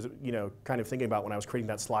point I was, kind of thinking about when I was creating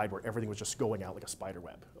that slide where everything was just going out like a spider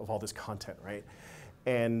web of all this content, right?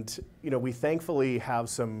 And, we thankfully have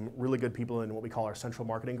some really good people in what we call our central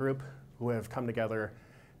marketing group who have come together,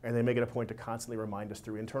 and they make it a point to constantly remind us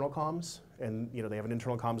through internal comms. And, they have an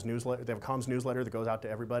internal comms newsletter. They have a comms newsletter that goes out to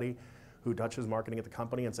everybody who touches marketing at the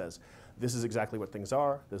company and says, this is exactly what things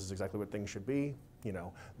are, this is exactly what things should be,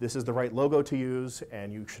 this is the right logo to use,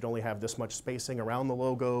 and you should only have this much spacing around the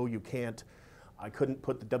logo. I couldn't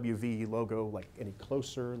put the WV logo like any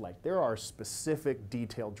closer. Like, there are specific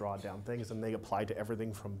detailed drawn down things, and they apply to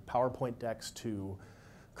everything from PowerPoint decks to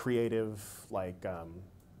creative, like,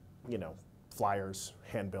 flyers,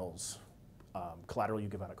 handbills, collateral you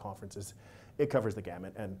give out at conferences. It covers the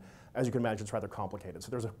gamut, and as you can imagine, it's rather complicated.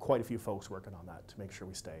 So there's quite a few folks working on that to make sure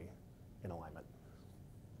we stay in alignment.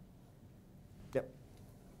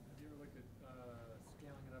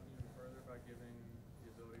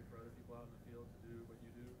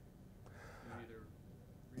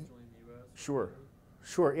 Sure.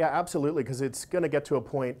 Sure, yeah, absolutely, because it's going to get to a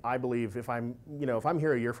point, I believe, if I'm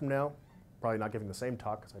here a year from now, probably not giving the same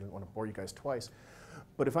talk because I didn't want to bore you guys twice,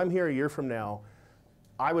 but if I'm here a year from now,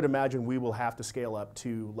 I would imagine we will have to scale up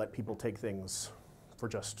to let people take things for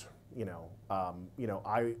just,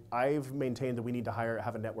 I've maintained that we need to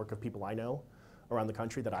have a network of people I know around the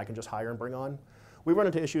country that I can just hire and bring on. We run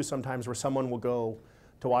into issues sometimes where someone will go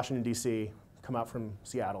to Washington, D.C., come out from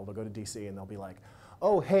Seattle, they'll go to D.C., and they'll be like,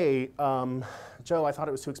 oh, hey, Joe, I thought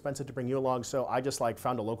it was too expensive to bring you along, so I just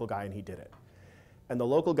found a local guy and he did it. And the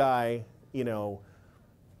local guy,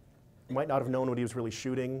 might not have known what he was really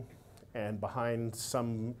shooting, and behind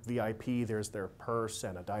some VIP, there's their purse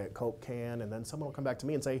and a Diet Coke can, and then someone will come back to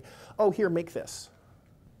me and say, oh, here, make this.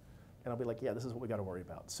 And I'll be like, yeah, this is what we got to worry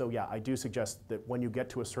about. So yeah, I do suggest that when you get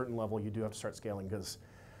to a certain level, you do have to start scaling, because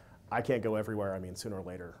I can't go everywhere. I mean, sooner or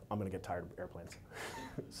later, I'm going to get tired of airplanes.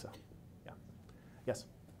 So. Yes?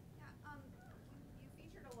 Yeah, you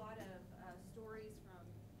featured a lot of stories from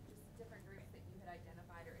just different groups that you had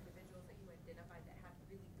identified or individuals that you identified that had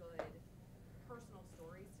really good personal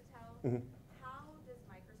stories to tell. Mm-hmm. How does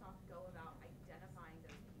Microsoft go about identifying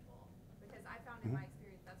those people? Because I found in my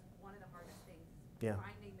experience that's one of the hardest things,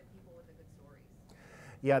 finding the people with the good stories.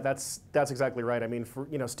 Yeah, that's exactly right. I mean, for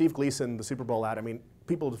Steve Gleason, the Super Bowl ad. I mean,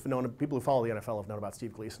 people who follow the NFL have known about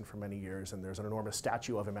Steve Gleason for many years, and there's an enormous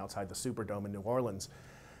statue of him outside the Superdome in New Orleans.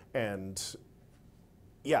 And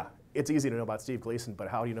yeah, it's easy to know about Steve Gleason, but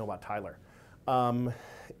how do you know about Tyler?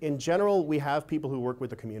 In general, we have people who work with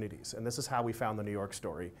the communities, and this is how we found the New York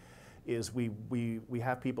story. Is we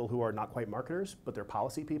have people who are not quite marketers, but they're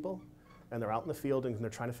policy people, and they're out in the field and they're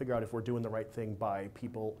trying to figure out if we're doing the right thing by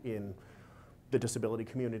people in the disability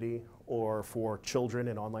community or for children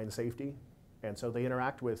in online safety. And so they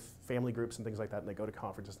interact with family groups and things like that, and they go to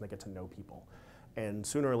conferences and they get to know people. And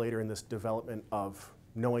sooner or later in this development of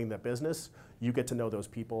knowing the business, you get to know those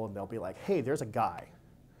people, and they'll be like, hey, there's a guy,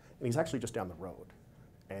 and he's actually just down the road,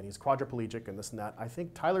 and he's quadriplegic and this and that. I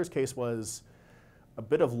think Tyler's case was a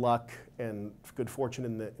bit of luck and good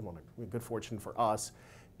fortune good fortune for us,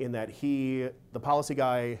 in that the policy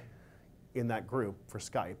guy in that group for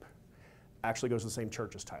Skype, actually goes to the same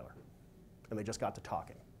church as Tyler, and they just got to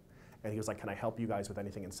talking. And he was like, can I help you guys with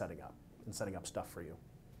anything in setting up stuff for you?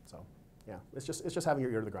 So yeah, it's just having your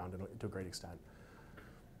ear to the ground to a great extent.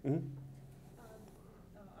 Mm-hmm.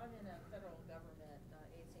 I'm in a federal government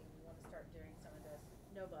agency. We want to start doing some of this.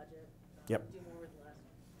 No budget. Yep. Do more with less.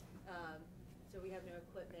 So we have no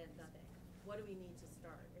equipment, nothing. What do we need to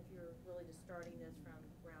start? If you're really just starting this from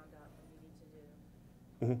ground up, and we need to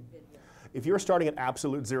do video. If you're starting at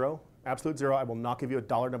absolute zero, I will not give you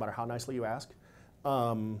 $1 no matter how nicely you ask.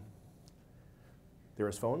 There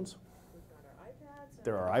is phones. We've got our iPads.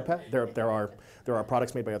 There are iPads. There are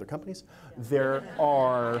products made by other companies. Yeah.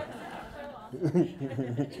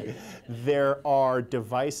 There are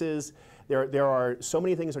devices. There are so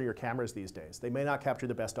many things on your cameras these days. They may not capture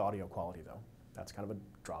the best audio quality though. That's kind of a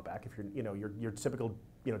drawback. If your typical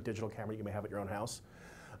digital camera you may have at your own house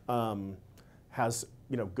has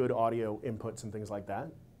good audio inputs and things like that.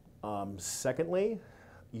 Secondly,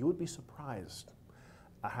 you would be surprised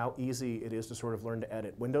how easy it is to sort of learn to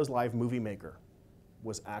edit. Windows Live Movie Maker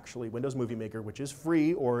was actually Windows Movie Maker, which is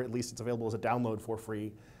free, or at least it's available as a download for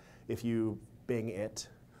free. If you Bing it,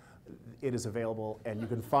 it is available, and you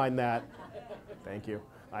can find that. Thank you.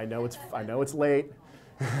 I know it's late,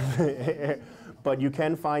 but you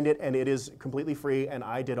can find it, and it is completely free. And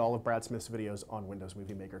I did all of Brad Smith's videos on Windows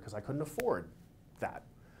Movie Maker because I couldn't afford that.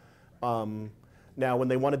 Now, when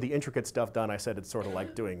they wanted the intricate stuff done, I said it's sort of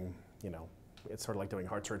like doing, it's sort of like doing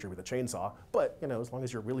heart surgery with a chainsaw. But as long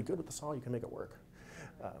as you're really good with the saw, you can make it work.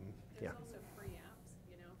 There's also free apps,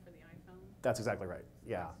 for the iPhone. That's exactly right.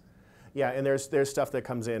 Yeah, yeah, and there's stuff that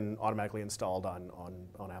comes in automatically installed on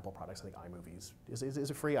Apple products. I think iMovies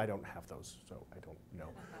is it free? I don't have those, so I don't know.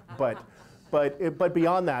 But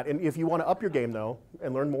beyond that, and if you want to up your game though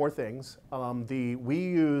and learn more things, we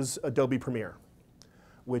use Adobe Premiere,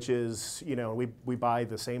 which is we buy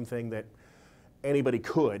the same thing that anybody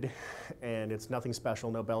could, and it's nothing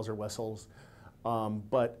special, no bells or whistles.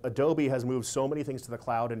 But Adobe has moved so many things to the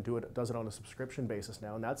cloud and does it on a subscription basis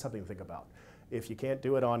now, and that's something to think about. If you can't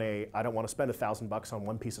do it on I don't want to spend $1,000 on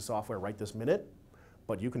one piece of software right this minute,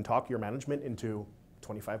 but you can talk your management into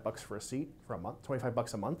 $25 for a seat for a month,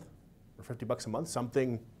 $25 a month, or $50 a month,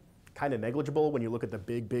 something kind of negligible when you look at the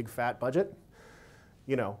big fat budget,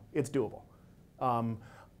 it's doable.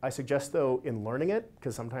 I suggest though in learning it,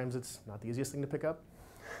 because sometimes it's not the easiest thing to pick up,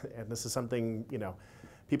 and this is something,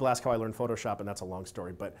 people ask how I learned Photoshop, and that's a long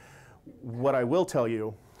story, but what I will tell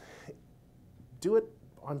you, do it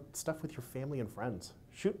on stuff with your family and friends.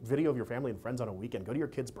 Shoot video of your family and friends on a weekend. Go to your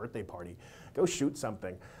kid's birthday party. Go shoot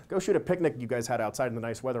something. Go shoot a picnic you guys had outside in the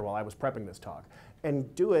nice weather while I was prepping this talk.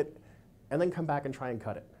 And do it, and then come back and try and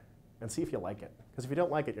cut it and see if you like it. Because if you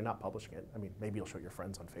don't like it, you're not publishing it. I mean, maybe you'll show your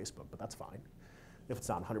friends on Facebook, but that's fine if it's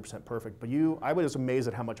not 100% perfect. But I was amazed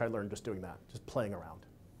at how much I learned just doing that, just playing around.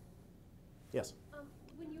 Yes?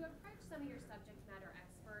 When you approach some of your subject matter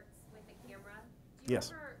experts with the camera, do you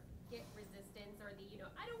Yes. ever get resistance or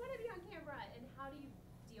I don't want to be on camera, and how do you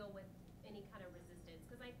deal with any kind of resistance?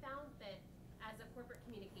 Because I found that as a corporate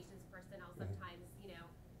communications person, I'll sometimes,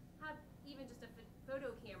 have even just a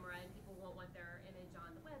photo camera and people won't want their image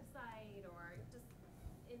on the website or just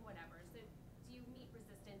in whatever. So do you meet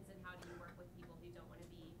resistance, and how do you work with people who don't want to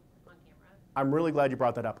be on camera? I'm really glad you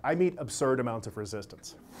brought that up. I meet absurd amounts of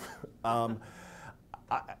resistance.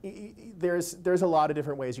 There's a lot of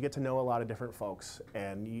different ways. You get to know a lot of different folks,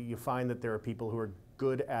 and you find that there are people who are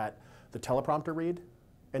good at the teleprompter read,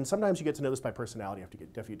 and sometimes you get to know this by personality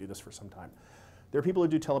after you do this for some time. There are people who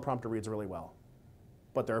do teleprompter reads really well,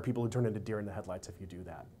 but there are people who turn into deer in the headlights if you do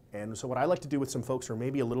that. And so what I like to do with some folks who are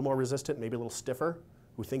maybe a little more resistant, maybe a little stiffer,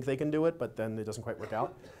 who think they can do it, but then it doesn't quite work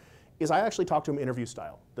out, is I actually talk to them interview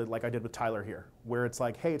style, like I did with Tyler here, where it's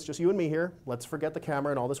like, hey, it's just you and me here. Let's forget the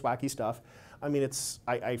camera and all this wacky stuff. I mean,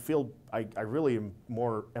 I really am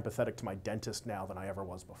more empathetic to my dentist now than I ever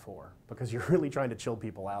was before, because you're really trying to chill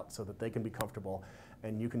people out so that they can be comfortable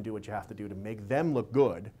and you can do what you have to do to make them look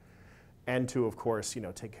good and to, of course,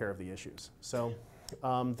 take care of the issues. So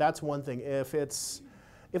that's one thing. If it's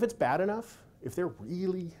bad enough, if they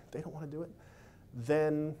don't want to do it,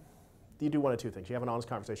 then you do one of two things. You have an honest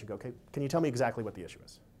conversation, go, okay, can you tell me exactly what the issue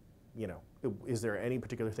is? Is there any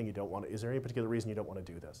particular thing you don't want to, is there any particular reason you don't want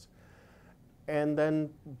to do this? And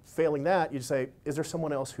then failing that, you say, is there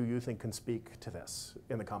someone else who you think can speak to this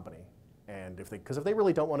in the company? And because if they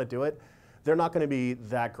really don't want to do it, they're not going to be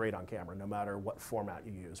that great on camera, no matter what format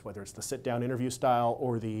you use, whether it's the sit-down interview style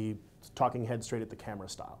or the talking head straight at the camera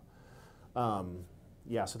style.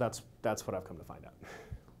 Yeah, so that's what I've come to find out.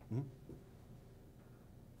 Mm-hmm.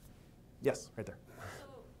 Yes, right there. So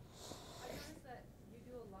I noticed that you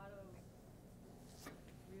do a lot of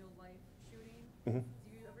real life shooting. Mm-hmm.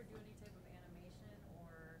 Do you ever do any type of animation,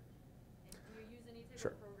 and do you use any type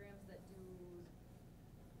Sure. of programs that do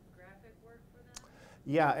graphic work for that?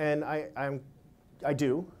 Yeah, and I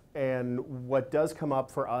do. And what does come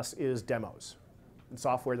up for us is demos. In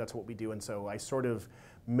software, that's what we do. And so I sort of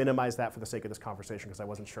minimize that for the sake of this conversation because I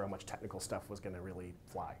wasn't sure how much technical stuff was going to really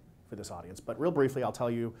fly for this audience. But real briefly, I'll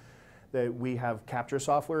tell you that we have capture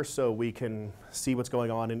software, so we can see what's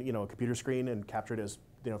going on in a computer screen and capture it as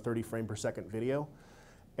 30 frame per second video.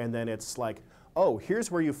 And then it's like, oh,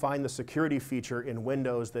 here's where you find the security feature in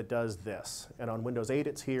Windows that does this. And on Windows 8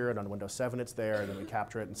 it's here, and on Windows 7 it's there, and then we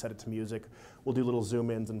capture it and set it to music. We'll do little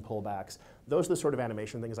zoom ins and pullbacks. Those are the sort of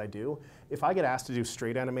animation things I do. If I get asked to do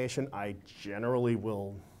straight animation, I generally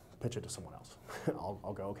will pitch it to someone else.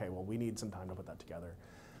 I'll go, okay, well, we need some time to put that together,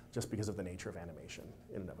 just because of the nature of animation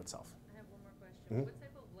in and of itself. I have one more question. Mm-hmm. What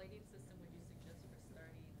type of lighting system would you suggest for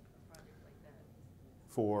starting a project like that?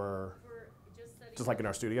 For just setting just like in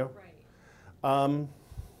our studio? Right.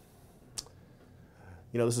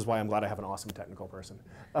 This is why I'm glad I have an awesome technical person.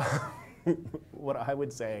 What I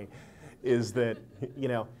would say is that,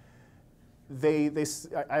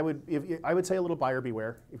 I would say a little buyer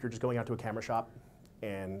beware if you're just going out to a camera shop,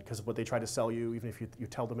 and because what they try to sell you, even if you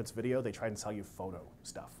tell them it's video, they try and sell you photo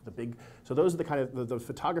stuff. So those are the kind of the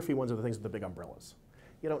photography ones are the things with the big umbrellas.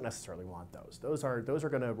 You don't necessarily want those. Those are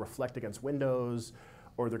going to reflect against windows,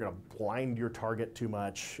 or they're going to blind your target too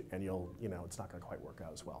much, and it's not going to quite work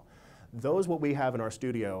out as well. What we have in our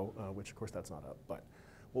studio, which of course that's not up, but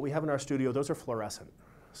what we have in our studio, those are fluorescent.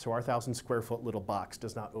 So our 1,000 square foot little box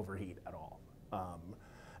does not overheat at all.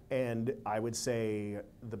 And I would say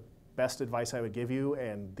the best advice I would give you,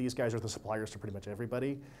 and these guys are the suppliers to pretty much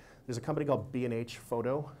everybody, there's a company called B&H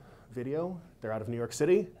Photo Video. They're out of New York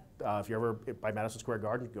City. If you're ever by Madison Square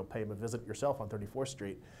Garden, go pay them a visit yourself on 34th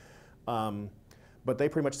Street. But they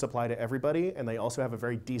pretty much supply to everybody, and they also have a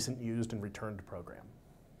very decent used and returned program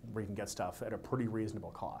where you can get stuff at a pretty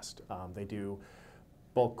reasonable cost. They do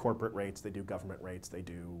bulk corporate rates, they do government rates, they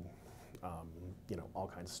do all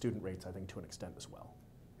kinds of student rates, I think, to an extent as well.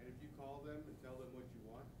 And if you call them and tell them what you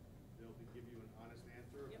want, they'll give you an honest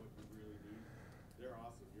answer of what you really need. They're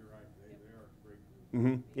awesome. You're right. They are a great group.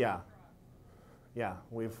 Mm-hmm. Yeah. Yeah.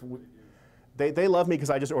 They love me because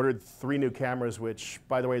I just ordered 3 new cameras, which,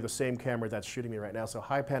 by the way, the same camera that's shooting me right now. So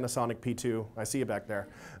hi, Panasonic P2. I see you back there.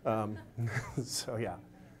 So yeah.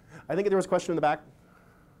 I think there was a question in the back. We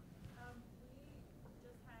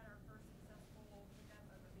just had our first successful pickup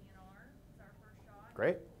of a VNR. It's our first shot.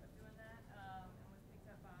 Great. of doing that, and was picked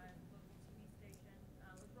up by a local TV station,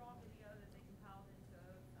 with raw video that they compiled into,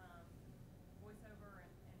 voiceover and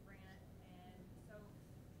ran it. And so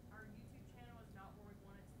our YouTube channel is not where we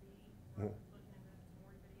want it to be. We're looking into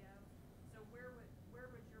more video. So where would your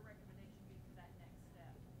recommendation be for that next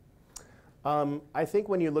step? I think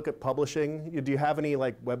when you look at publishing, do you have any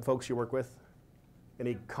like web folks you work with?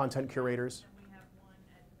 Any content curators? And we have one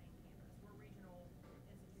at the main campus. We're a regional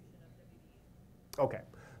institution of WVU. Okay,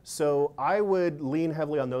 so I would lean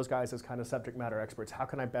heavily on those guys as kind of subject matter experts. How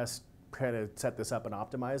can I best kind of set this up and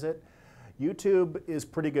optimize it? YouTube is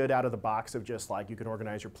pretty good out of the box of just like you can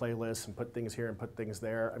organize your playlists and put things here and put things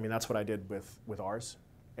there. I mean, that's what I did with ours,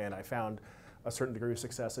 and I found a certain degree of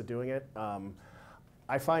success at doing it.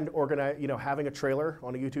 I find having a trailer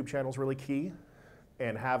on a YouTube channel is really key,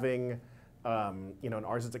 and having in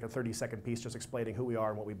ours it's like a 30-second piece just explaining who we are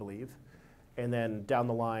and what we believe. And then down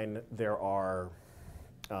the line there's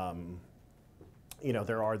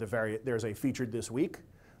a featured this week,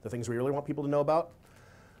 the things we really want people to know about.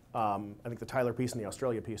 I think the Tyler piece and the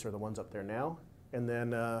Australia piece are the ones up there now. And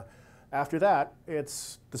then after that,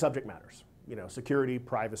 it's the subject matters, security,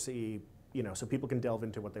 privacy, so people can delve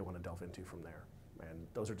into what they want to delve into from there. And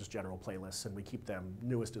those are just general playlists, and we keep them,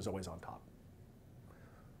 newest is always on top.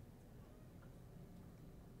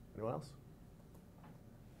 Anyone else?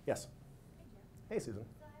 Yes. Hey, Susan.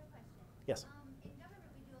 So I have a question. Yes. In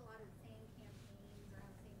government, we do a lot of the same campaigns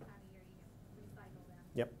around the same time of year, recycle them.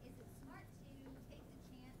 Yep. Is it smart to take the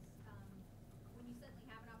chance, when you suddenly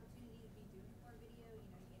have an opportunity to be doing more video, you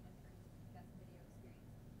get an intern, you've got some video experience.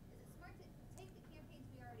 Is it smart to take the campaigns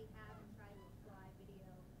we already have and try to apply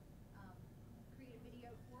video, create a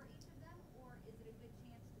video for each of them? Or is it a good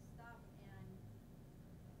chance to stop and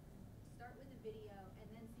start with a video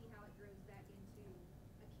and then see how it grows back into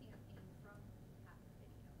a campaign from half the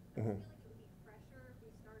video? I feel like it would be fresher if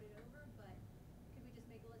we started over, but could we just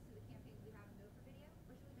make a list of the campaigns we have and go for video?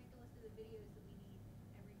 Or should we make a list of the videos that we need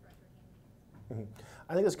and refresh our campaigns?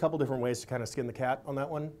 I think there's a couple different ways to kind of skin the cat on that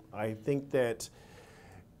one. I think that,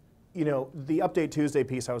 the Update Tuesday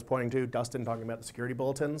piece I was pointing to, Dustin talking about the security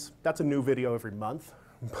bulletins, that's a new video every month,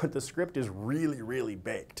 but the script is really, really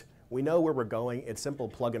baked. We know where we're going. It's simple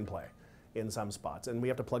plug and play in some spots, and we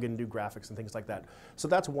have to plug in new graphics and things like that. So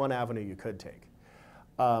that's one avenue you could take.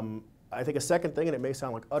 I think a second thing, and it may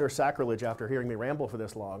sound like utter sacrilege after hearing me ramble for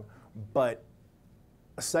this long, but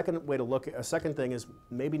a second thing is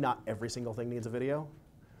maybe not every single thing needs a video,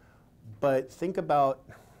 but think about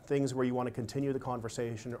things where you want to continue the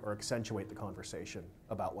conversation or accentuate the conversation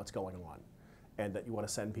about what's going on and that you want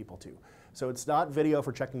to send people to. So it's not video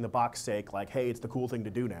for checking the box sake, like, hey, it's the cool thing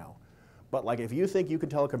to do now. But like if you think you can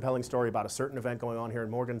tell a compelling story about a certain event going on here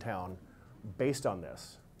in Morgantown based on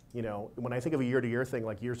this, when I think of a year-to-year thing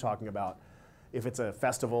like you're talking about, if it's a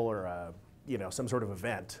festival or some sort of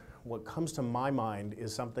event, what comes to my mind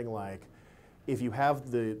is something like if you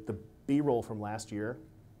have the B-roll from last year,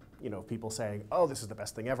 people saying, oh, this is the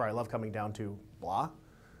best thing ever, I love coming down to blah.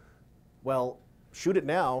 Well, shoot it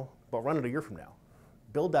now, but run it a year from now.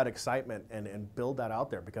 Build that excitement and build that out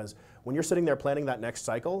there, because when you're sitting there planning that next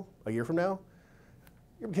cycle a year from now,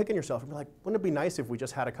 you're kicking yourself and be like, wouldn't it be nice if we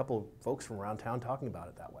just had a couple folks from around town talking about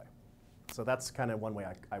it that way? So that's kind of one way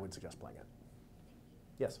I would suggest playing it.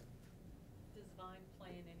 Yes? Does Vine play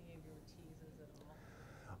in any of your teases at all?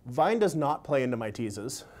 Vine does not play into my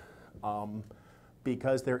teases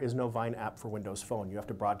because there is no Vine app for Windows Phone. You have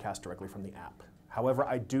to broadcast directly from the app. However,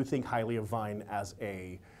 I do think highly of Vine as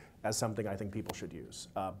something I think people should use.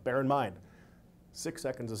 Bear in mind, 6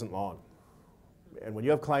 seconds isn't long. And when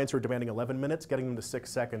you have clients who are demanding 11 minutes, getting them to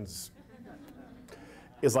 6 seconds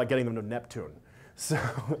is like getting them to Neptune. So,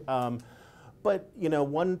 but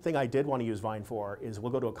one thing I did want to use Vine for is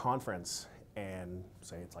we'll go to a conference and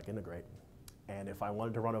say it's like Integrate. And if I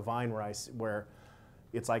wanted to run a Vine where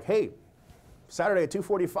it's like, hey, Saturday at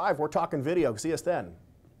 2:45, we're talking video, see us then.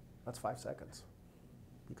 That's 5 seconds.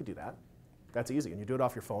 You could do that. That's easy, and you do it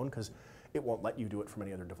off your phone because it won't let you do it from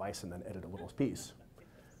any other device and then edit a little piece.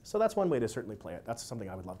 So that's one way to certainly play it. That's something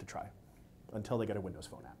I would love to try until they get a Windows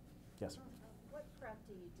Phone app. Yes? What prep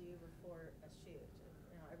do you do before a shoot?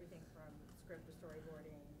 Everything from script to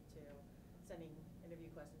storyboarding to sending interview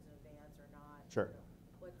questions in advance or not. Sure.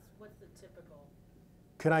 What's the typical?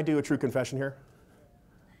 Can I do a true confession here?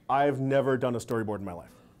 I've never done a storyboard in my life.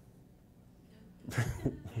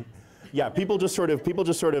 Yeah, people just sort of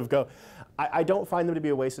go. I don't find them to be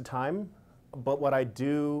a waste of time, but what I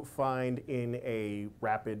do find in a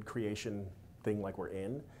rapid creation thing like we're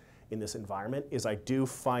in this environment is I do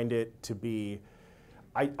find it to be,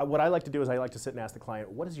 what I like to do is I like to sit and ask the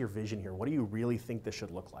client, what is your vision here? What do you really think this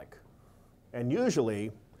should look like? And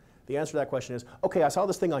usually, the answer to that question is, okay, I saw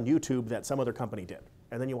this thing on YouTube that some other company did.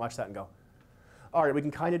 And then you watch that and go, all right, we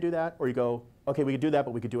can kind of do that. Or you go, okay, we could do that,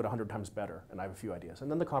 but we could do it 100 times better. And I have a few ideas.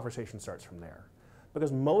 And then the conversation starts from there.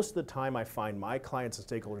 Because most of the time I find my clients and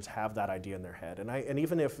stakeholders have that idea in their head. And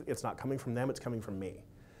even if it's not coming from them, it's coming from me.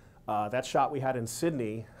 That shot we had in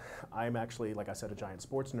Sydney, I'm actually, like I said, a giant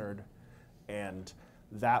sports nerd. And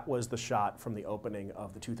that was the shot from the opening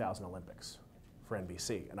of the 2000 Olympics for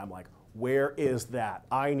NBC. And I'm like, where is that?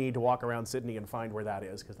 I need to walk around Sydney and find where that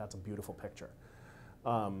is, because that's a beautiful picture.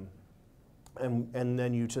 And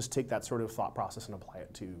then you just take that sort of thought process and apply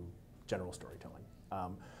it to general storytelling.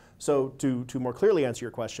 So to more clearly answer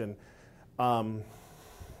your question, time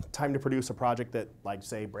to produce a project that, like,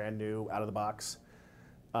 say, brand new, out of the box,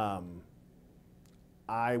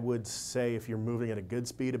 I would say if you're moving at a good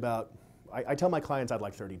speed, about, I tell my clients I'd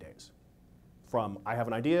like 30 days. From I have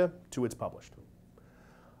an idea to it's published.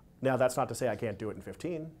 Now, that's not to say I can't do it in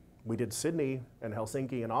 15. We did Sydney and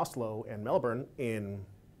Helsinki and Oslo and Melbourne in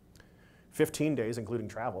 15 days, including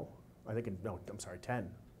travel. I think,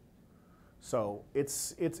 10. So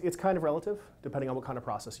it's kind of relative, depending on what kind of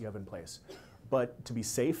process you have in place. But to be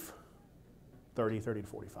safe, 30 to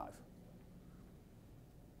 45.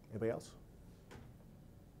 Anybody else?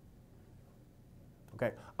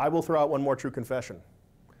 Okay, I will throw out one more true confession.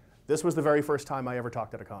 This was the very first time I ever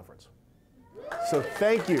talked at a conference. So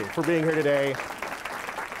thank you for being here today.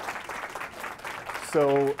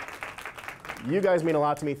 So you guys mean a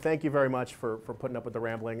lot to me. Thank you very much for putting up with the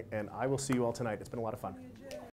rambling, and I will see you all tonight. It's been a lot of fun.